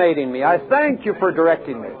illuminating me. I thank you for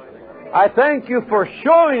directing me. I thank you for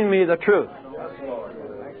showing me the truth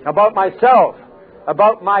about myself,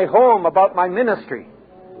 about my home, about my ministry.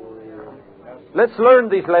 Let's learn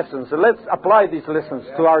these lessons and let's apply these lessons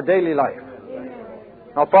to our daily life.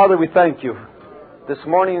 Now, Father, we thank you this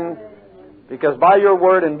morning because by your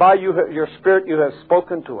word and by your Spirit you have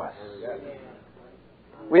spoken to us.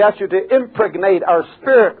 We ask you to impregnate our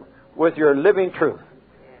spirit with your living truth.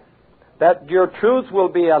 That your truth will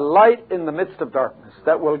be a light in the midst of darkness,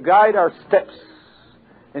 that will guide our steps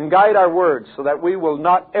and guide our words so that we will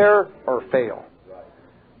not err or fail.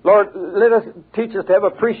 Lord, teach us to have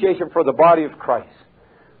appreciation for the body of Christ,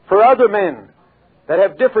 for other men that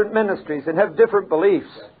have different ministries and have different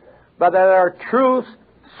beliefs, but that are true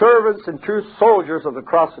servants and true soldiers of the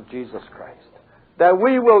cross of Jesus Christ. That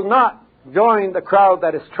we will not join the crowd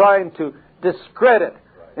that is trying to discredit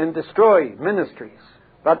and destroy ministries,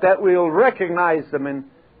 but that we will recognize them and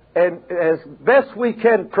as best we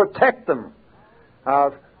can protect them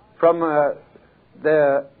from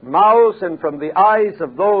the mouths and from the eyes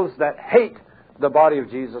of those that hate the body of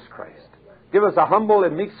Jesus Christ. Give us a humble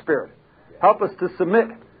and meek spirit. Help us to submit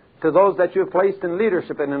to those that you have placed in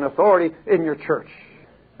leadership and in authority in your church.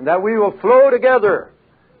 And that we will flow together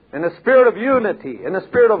in a spirit of unity, in a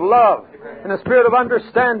spirit of love, in a spirit of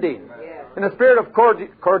understanding, in a spirit of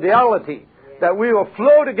cordiality. That we will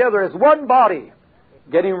flow together as one body,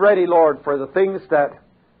 getting ready, Lord, for the things that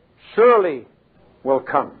surely will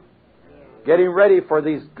come. Getting ready for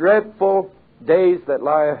these dreadful days that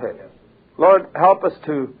lie ahead. Lord, help us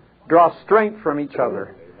to draw strength from each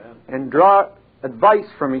other and draw advice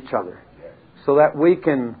from each other so that we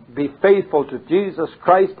can be faithful to Jesus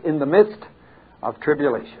Christ in the midst of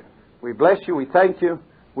tribulation. We bless you, we thank you,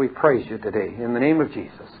 we praise you today. In the name of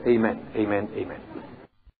Jesus, amen, amen, amen.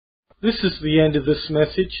 This is the end of this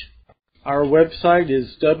message. Our website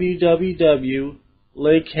is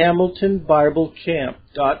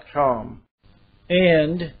www.lakehamiltonbiblecamp.com.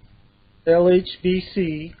 And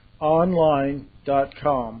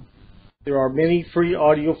lhbconline.com. There are many free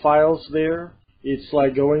audio files there. It's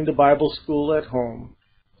like going to Bible school at home.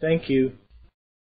 Thank you.